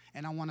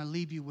 and I want to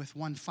leave you with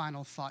one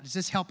final thought. Is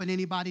this helping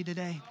anybody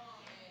today?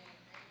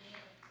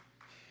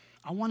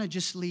 I want to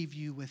just leave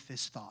you with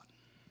this thought.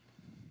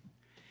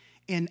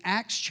 In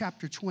Acts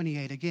chapter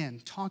 28,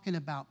 again, talking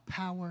about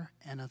power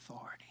and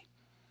authority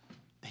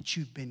that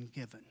you've been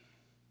given.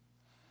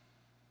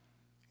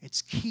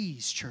 It's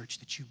keys, church,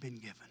 that you've been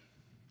given.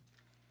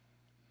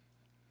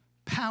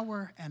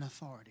 Power and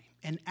authority.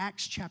 In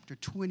Acts chapter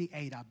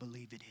 28, I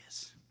believe it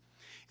is.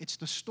 It's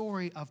the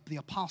story of the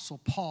Apostle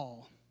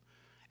Paul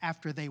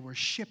after they were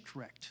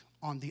shipwrecked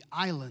on the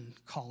island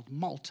called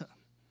Malta.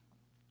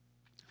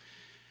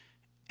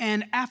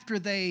 And after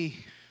they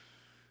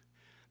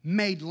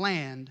made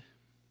land,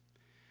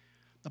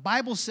 the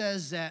Bible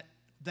says that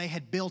they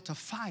had built a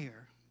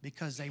fire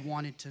because they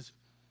wanted to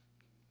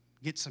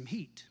get some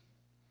heat.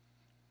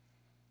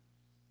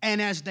 And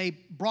as they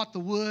brought the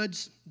wood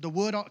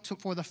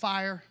for the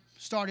fire,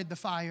 started the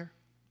fire,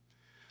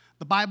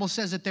 the Bible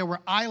says that there were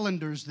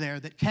islanders there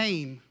that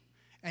came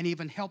and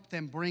even helped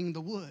them bring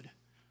the wood.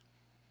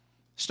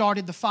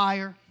 Started the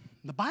fire.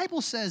 The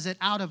Bible says that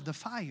out of the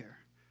fire,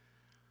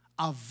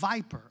 a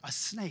viper, a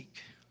snake,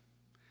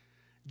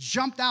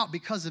 jumped out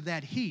because of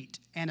that heat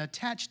and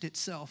attached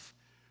itself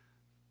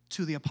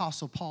to the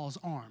Apostle Paul's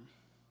arm.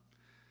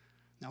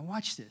 Now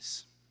watch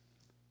this.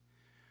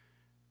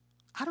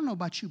 I don't know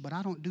about you, but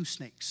I don't do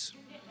snakes.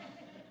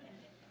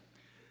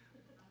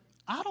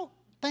 I don't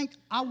think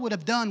I would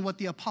have done what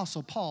the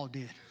Apostle Paul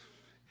did.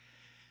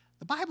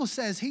 The Bible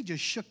says he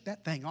just shook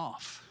that thing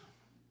off.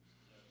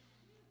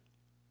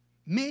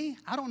 Me,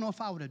 I don't know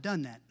if I would have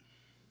done that,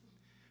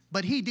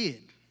 but he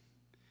did.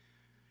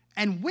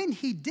 And when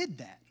he did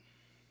that,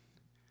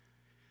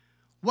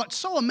 what's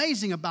so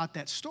amazing about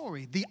that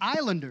story, the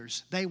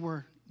islanders, they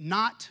were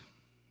not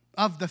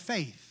of the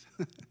faith.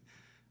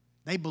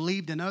 They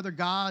believed in other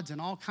gods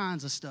and all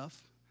kinds of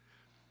stuff.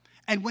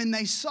 And when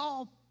they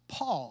saw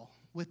Paul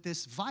with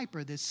this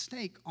viper, this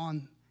snake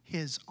on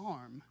his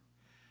arm,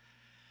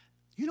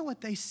 you know what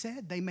they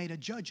said? They made a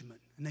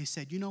judgment. And they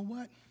said, you know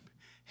what?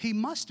 He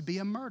must be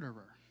a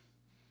murderer.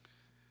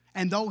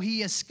 And though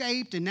he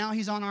escaped and now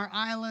he's on our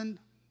island,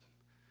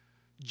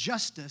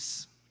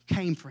 justice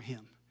came for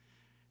him,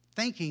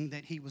 thinking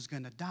that he was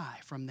going to die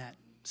from that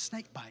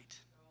snake bite.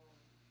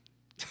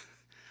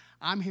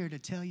 I'm here to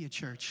tell you,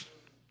 church,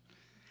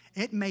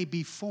 it may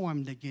be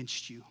formed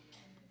against you.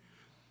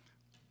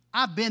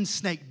 I've been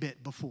snake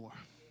bit before.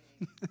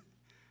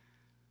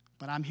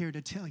 But I'm here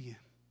to tell you,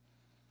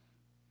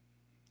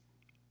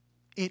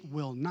 it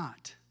will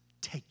not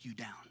take you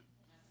down.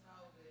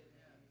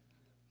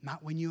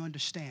 Not when you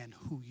understand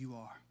who you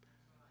are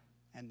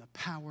and the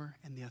power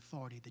and the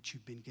authority that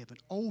you've been given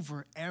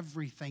over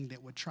everything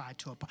that would try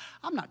to oppose.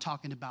 I'm not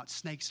talking about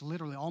snakes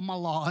literally. Oh, my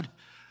Lord.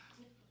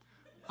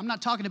 I'm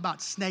not talking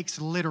about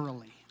snakes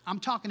literally. I'm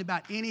talking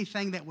about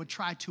anything that would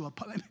try to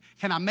oppose.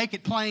 Can I make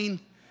it plain?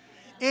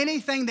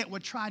 Anything that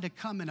would try to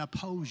come and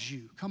oppose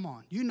you. Come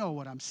on, you know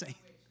what I'm saying.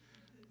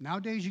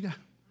 Nowadays, you got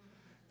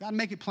to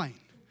make it plain.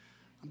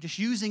 I'm just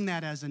using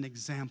that as an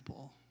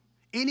example.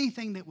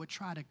 Anything that would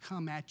try to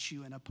come at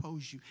you and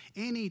oppose you.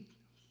 Anything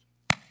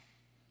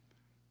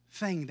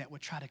that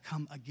would try to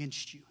come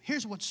against you.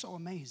 Here's what's so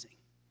amazing.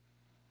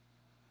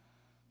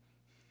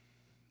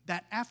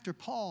 That after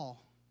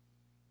Paul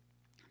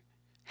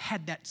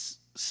had that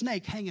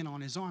snake hanging on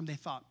his arm, they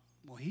thought,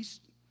 well, he's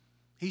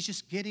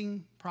just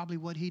getting probably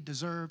what he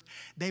deserved.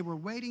 They were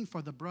waiting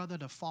for the brother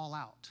to fall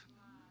out.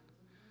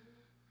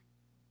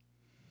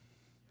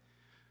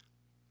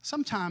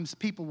 Sometimes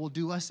people will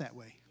do us that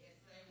way.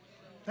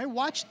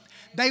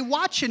 They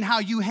watching how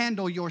you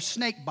handle your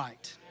snake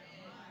bite.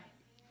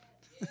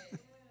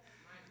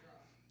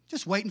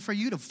 Just waiting for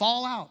you to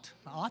fall out.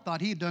 Oh, I thought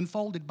he had done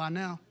folded by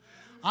now.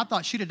 I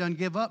thought she'd have done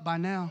give up by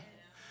now.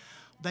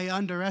 They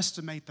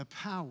underestimate the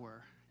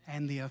power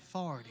and the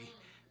authority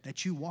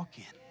that you walk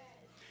in.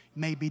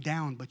 May be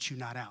down, but you're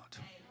not out.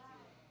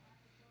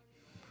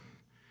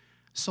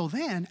 So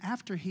then,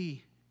 after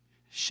he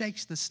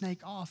shakes the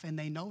snake off and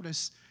they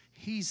notice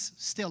he's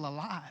still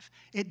alive,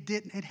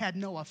 it had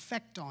no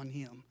effect on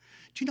him.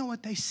 Do you know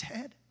what they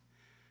said?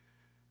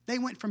 They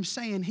went from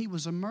saying he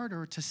was a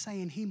murderer to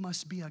saying he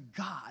must be a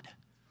god.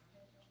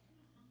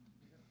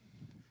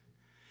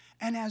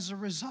 And as a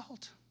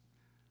result,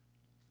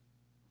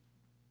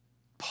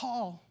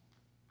 Paul,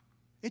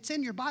 it's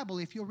in your Bible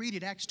if you'll read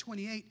it, Acts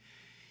 28,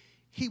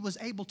 he was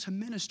able to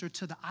minister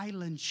to the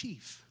island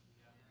chief.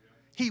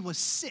 He was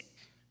sick.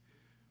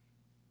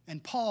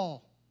 And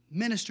Paul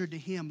ministered to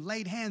him,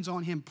 laid hands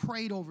on him,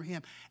 prayed over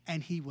him,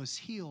 and he was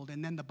healed.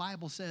 And then the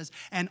Bible says,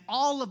 and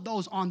all of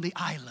those on the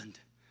island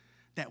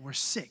that were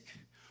sick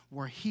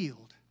were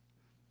healed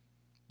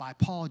by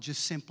Paul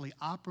just simply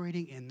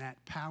operating in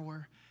that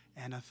power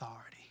and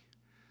authority.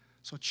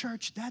 So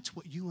church, that's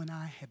what you and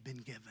I have been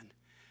given.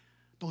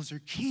 Those are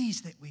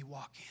keys that we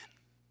walk in.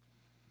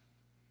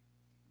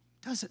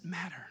 Doesn't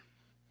matter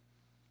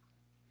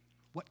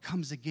what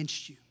comes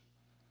against you.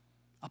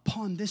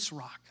 Upon this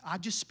rock, I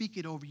just speak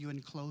it over you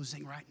in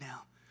closing right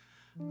now.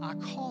 I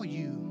call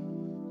you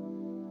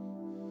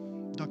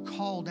the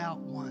called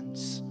out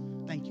ones.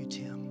 Thank you,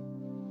 Tim.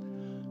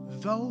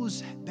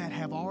 Those that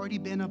have already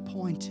been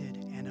appointed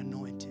and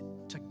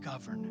anointed to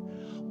govern.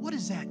 What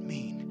does that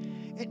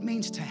mean? It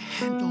means to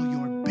handle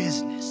your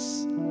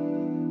business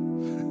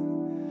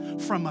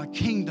from a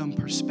kingdom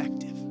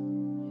perspective.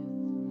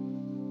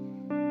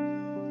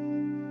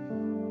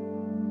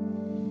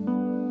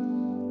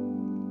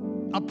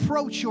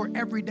 Approach your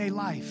everyday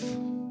life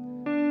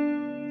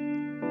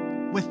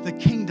with the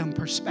kingdom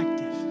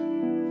perspective,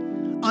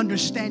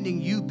 understanding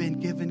you've been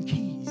given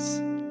keys,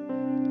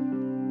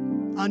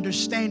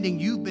 understanding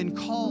you've been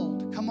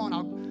called. Come on,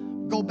 I'll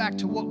go back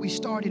to what we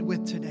started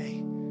with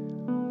today.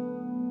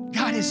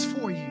 God is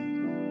for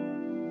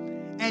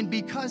you, and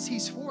because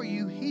He's for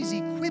you, He's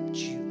equipped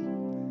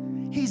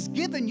you. He's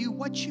given you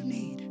what you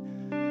need.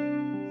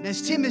 And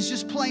as Tim is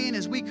just playing,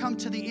 as we come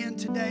to the end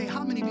today,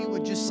 how many of you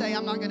would just say,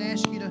 I'm not going to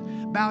ask you to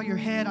bow your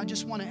head. I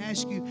just want to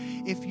ask you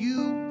if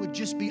you would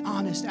just be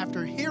honest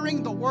after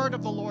hearing the word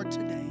of the Lord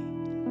today,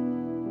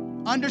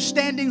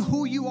 understanding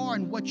who you are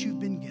and what you've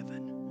been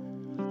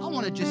given. I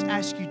want to just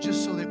ask you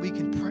just so that we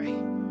can pray.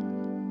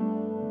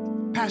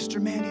 Pastor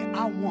Manny,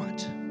 I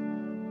want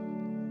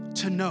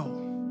to know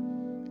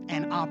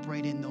and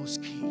operate in those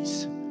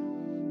keys.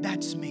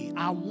 That's me.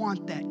 I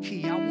want that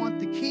key. I want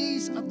the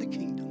keys of the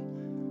kingdom.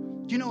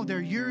 You know,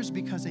 they're yours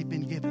because they've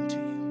been given to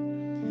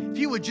you. If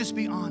you would just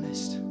be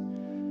honest,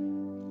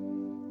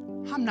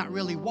 I'm not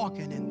really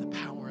walking in the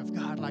power of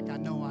God like I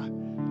know I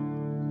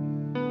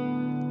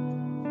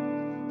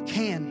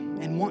can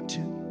and want to.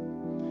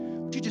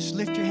 Would you just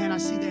lift your hand? I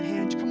see that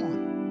hand. Come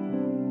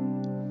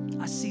on.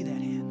 I see that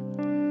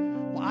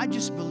hand. Well, I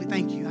just believe.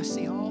 Thank you. I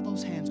see all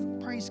those hands.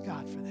 Praise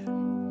God for that.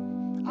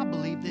 I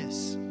believe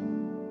this.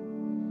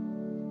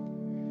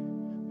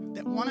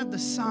 That one of the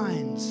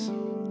signs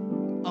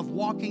of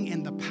walking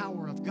in the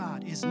power of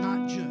God is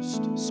not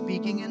just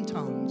speaking in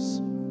tongues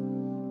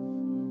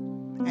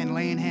and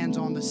laying hands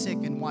on the sick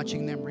and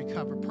watching them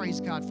recover.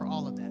 Praise God for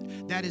all of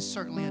that. That is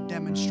certainly a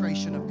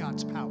demonstration of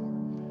God's power.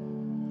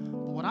 But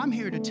what I'm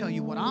here to tell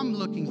you, what I'm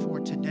looking for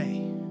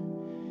today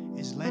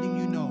is letting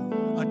you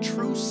know a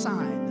true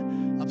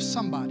sign of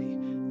somebody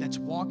that's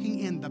walking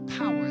in the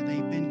power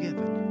they've been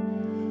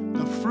given.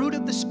 The fruit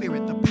of the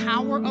Spirit, the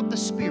power of the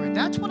Spirit.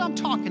 That's what I'm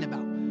talking about.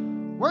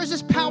 Where's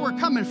this power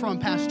coming from,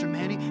 Pastor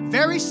Manny?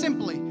 Very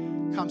simply,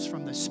 it comes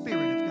from the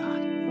Spirit of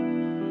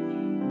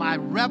God. By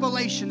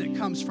revelation, it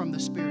comes from the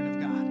Spirit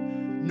of God.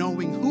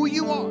 Knowing who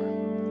you are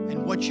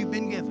and what you've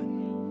been given.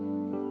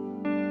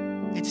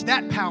 It's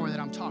that power that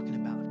I'm talking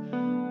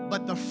about.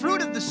 But the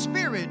fruit of the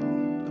Spirit,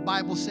 the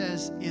Bible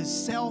says, is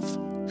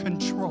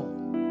self-control.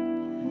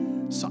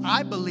 So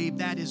I believe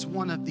that is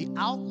one of the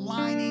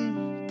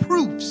outlining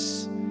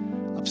proofs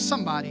of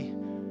somebody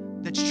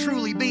that's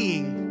truly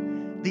being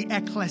the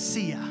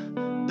ecclesia,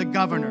 the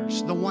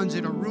governors, the ones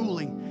that are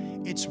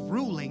ruling. It's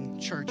ruling,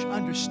 church,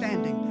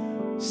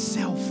 understanding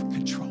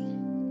self-control.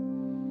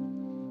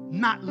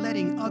 Not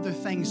letting other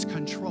things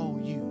control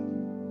you,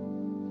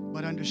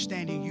 but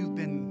understanding you've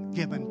been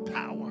given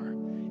power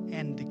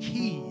and the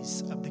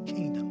keys of the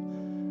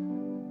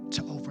kingdom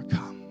to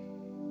overcome.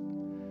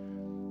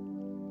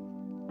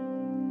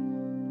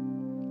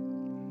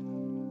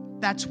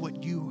 That's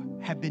what you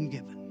have been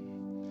given.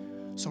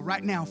 So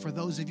right now, for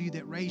those of you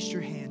that raised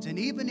your hands, and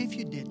even if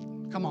you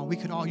didn't, come on, we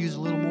could all use a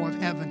little more of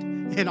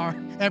heaven in our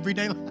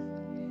everyday life.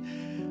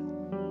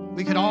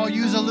 We could all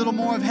use a little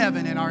more of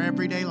heaven in our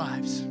everyday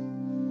lives.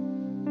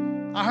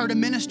 I heard a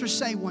minister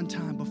say one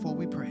time before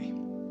we pray,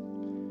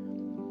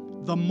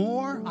 The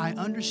more I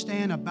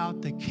understand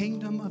about the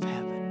kingdom of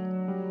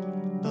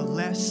heaven, the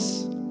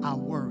less I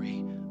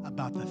worry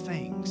about the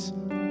things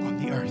on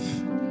the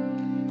earth.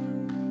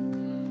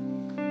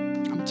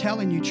 I'm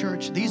telling you,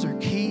 church, these are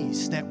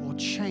keys that will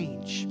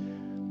change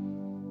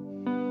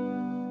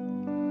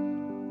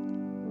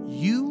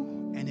you,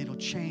 and it'll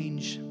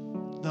change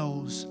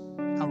those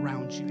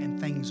around you and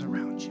things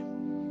around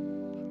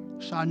you.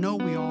 So I know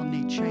we all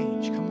need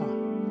change. Come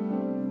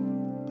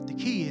on. But the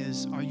key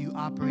is, are you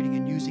operating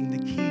and using the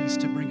keys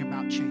to bring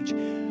about change?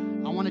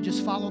 I want to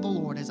just follow the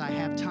Lord as I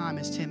have time,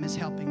 as Tim is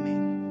helping me.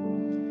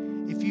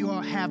 If you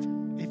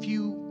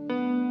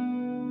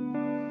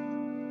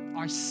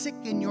are sick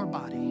in your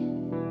body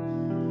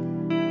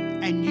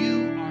and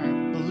you are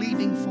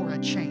believing for a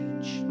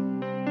change,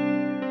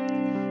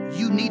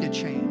 you need a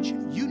change.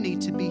 You need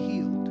to be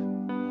healed.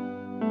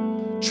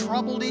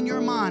 Troubled in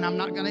your mind, I'm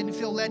not going to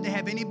feel led to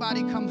have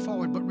anybody come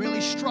forward, but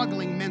really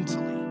struggling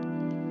mentally,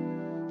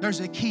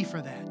 there's a key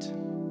for that.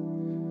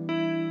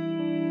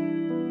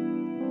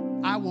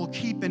 I will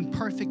keep in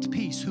perfect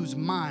peace whose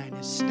mind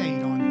is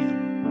stayed on Him.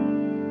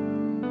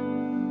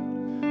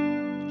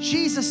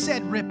 Jesus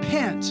said,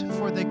 repent,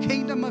 for the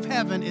kingdom of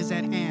heaven is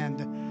at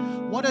hand.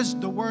 What does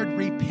the word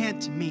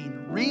repent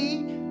mean? Re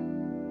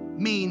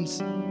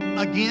means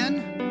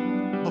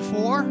again,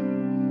 before.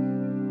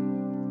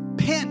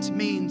 Pent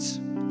means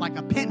like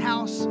a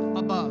penthouse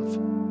above.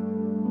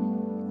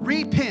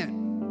 Repent.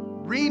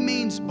 Re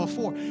means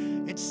before.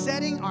 It's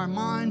setting our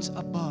minds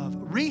above.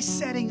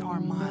 Resetting our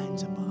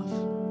minds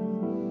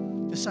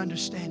above. Just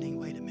understanding,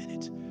 wait a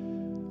minute.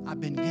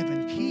 I've been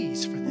given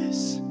keys for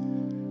this.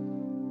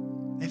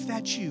 If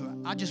that's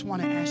you, I just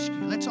want to ask you,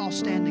 let's all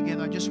stand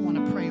together. I just want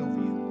to pray over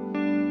you.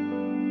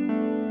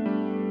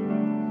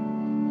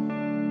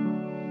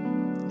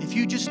 If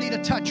you just need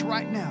a touch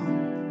right now,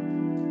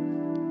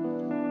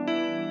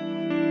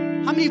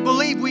 how many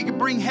believe we could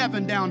bring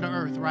heaven down to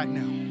earth right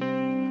now?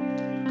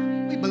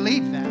 We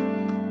believe that.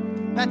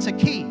 That's a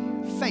key.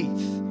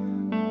 Faith.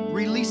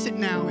 Release it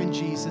now in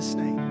Jesus'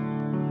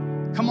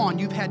 name. Come on,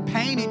 you've had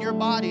pain in your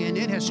body and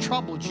it has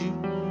troubled you.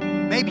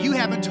 Maybe you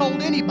haven't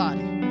told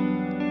anybody.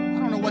 I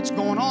don't know what's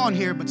going on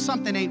here, but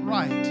something ain't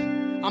right.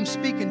 I'm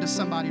speaking to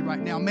somebody right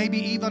now, maybe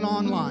even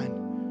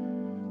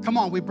online. Come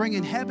on, we're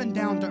bringing heaven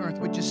down to earth.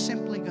 We're just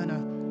simply going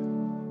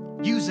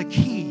to use a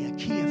key of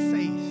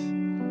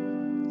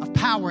faith, of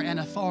power and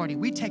authority.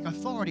 We take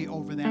authority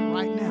over that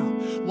right now.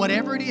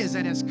 Whatever it is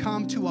that has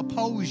come to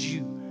oppose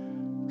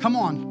you, come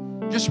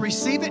on, just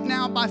receive it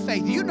now by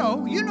faith. You know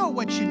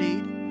what you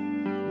need.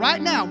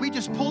 Right now, we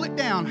just pull it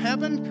down.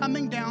 Heaven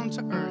coming down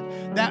to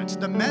earth. That's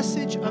the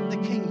message of the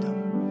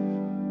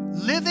kingdom.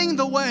 Living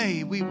the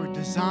way we were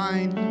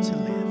designed to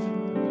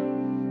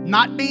live.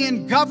 Not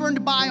being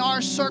governed by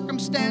our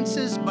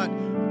circumstances, but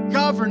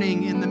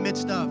governing in the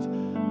midst of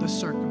the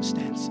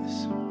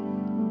circumstances.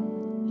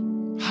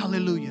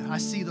 Hallelujah. I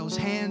see those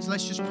hands.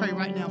 Let's just pray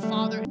right now.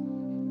 Father,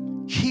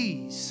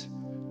 keys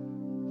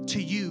to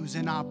use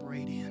and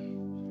operate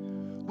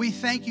in. We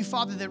thank you,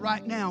 Father, that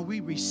right now we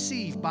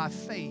receive by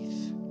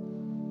faith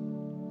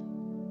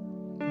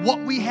what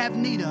we have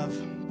need of.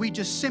 We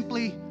just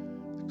simply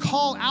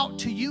call out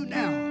to you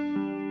now.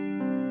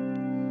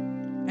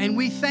 And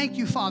we thank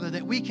you, Father,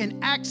 that we can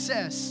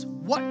access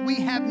what we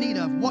have need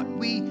of, what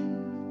we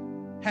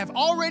have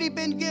already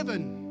been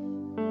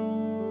given.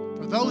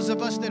 For those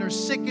of us that are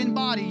sick in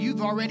body,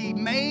 you've already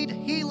made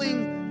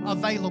healing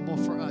available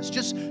for us.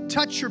 Just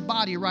touch your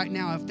body right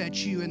now if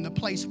that's you in the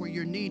place where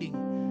you're needing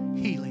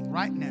healing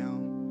right now.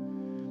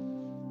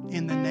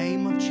 In the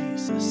name of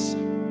Jesus,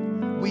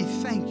 we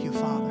thank you,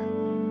 Father,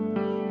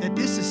 that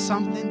this is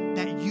something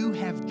that you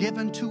have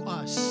given to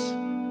us.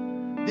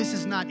 This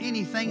is not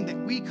anything that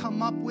we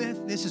come up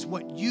with. This is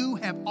what you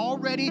have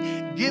already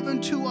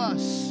given to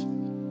us.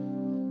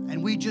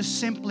 And we just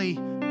simply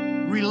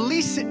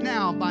release it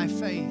now by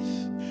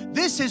faith.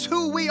 This is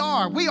who we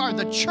are. We are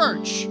the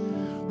church.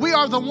 We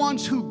are the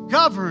ones who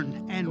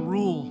govern and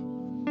rule.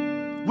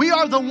 We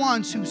are the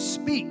ones who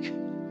speak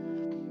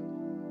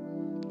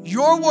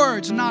your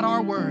words, not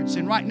our words.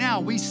 And right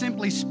now, we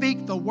simply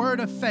speak the word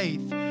of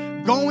faith,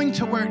 going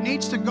to where it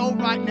needs to go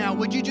right now.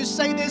 Would you just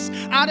say this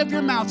out of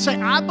your mouth? Say,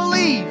 I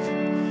believe.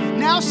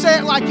 Now say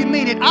it like you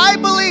mean it. I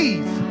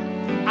believe.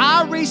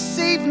 I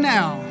receive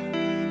now,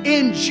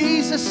 in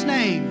Jesus'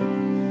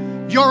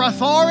 name, your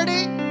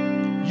authority,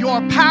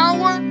 your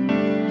power,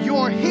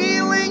 your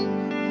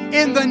healing,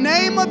 in the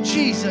name of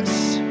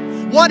Jesus.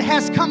 What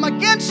has come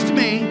against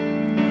me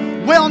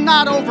will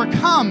not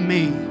overcome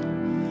me.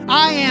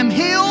 I am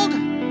healed.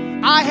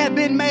 I have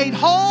been made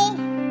whole.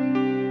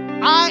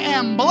 I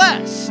am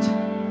blessed.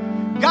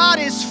 God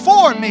is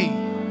for me,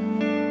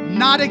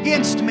 not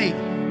against me.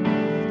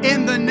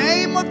 In the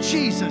name of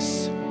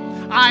Jesus,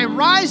 I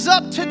rise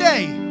up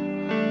today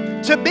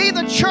to be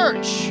the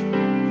church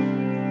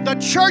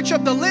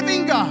of the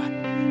living God.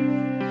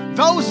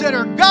 Those that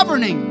are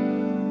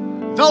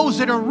governing, those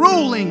that are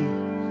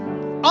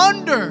ruling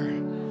under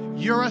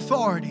your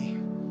authority.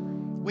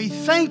 We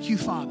thank you,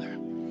 Father,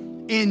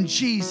 in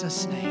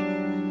Jesus'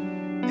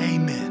 name.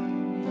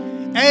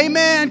 Amen.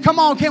 Amen. Come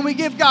on, can we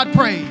give God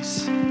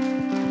praise?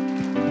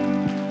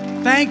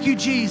 Thank you,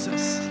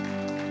 Jesus.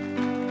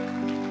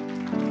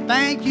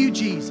 Thank you,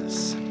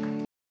 Jesus.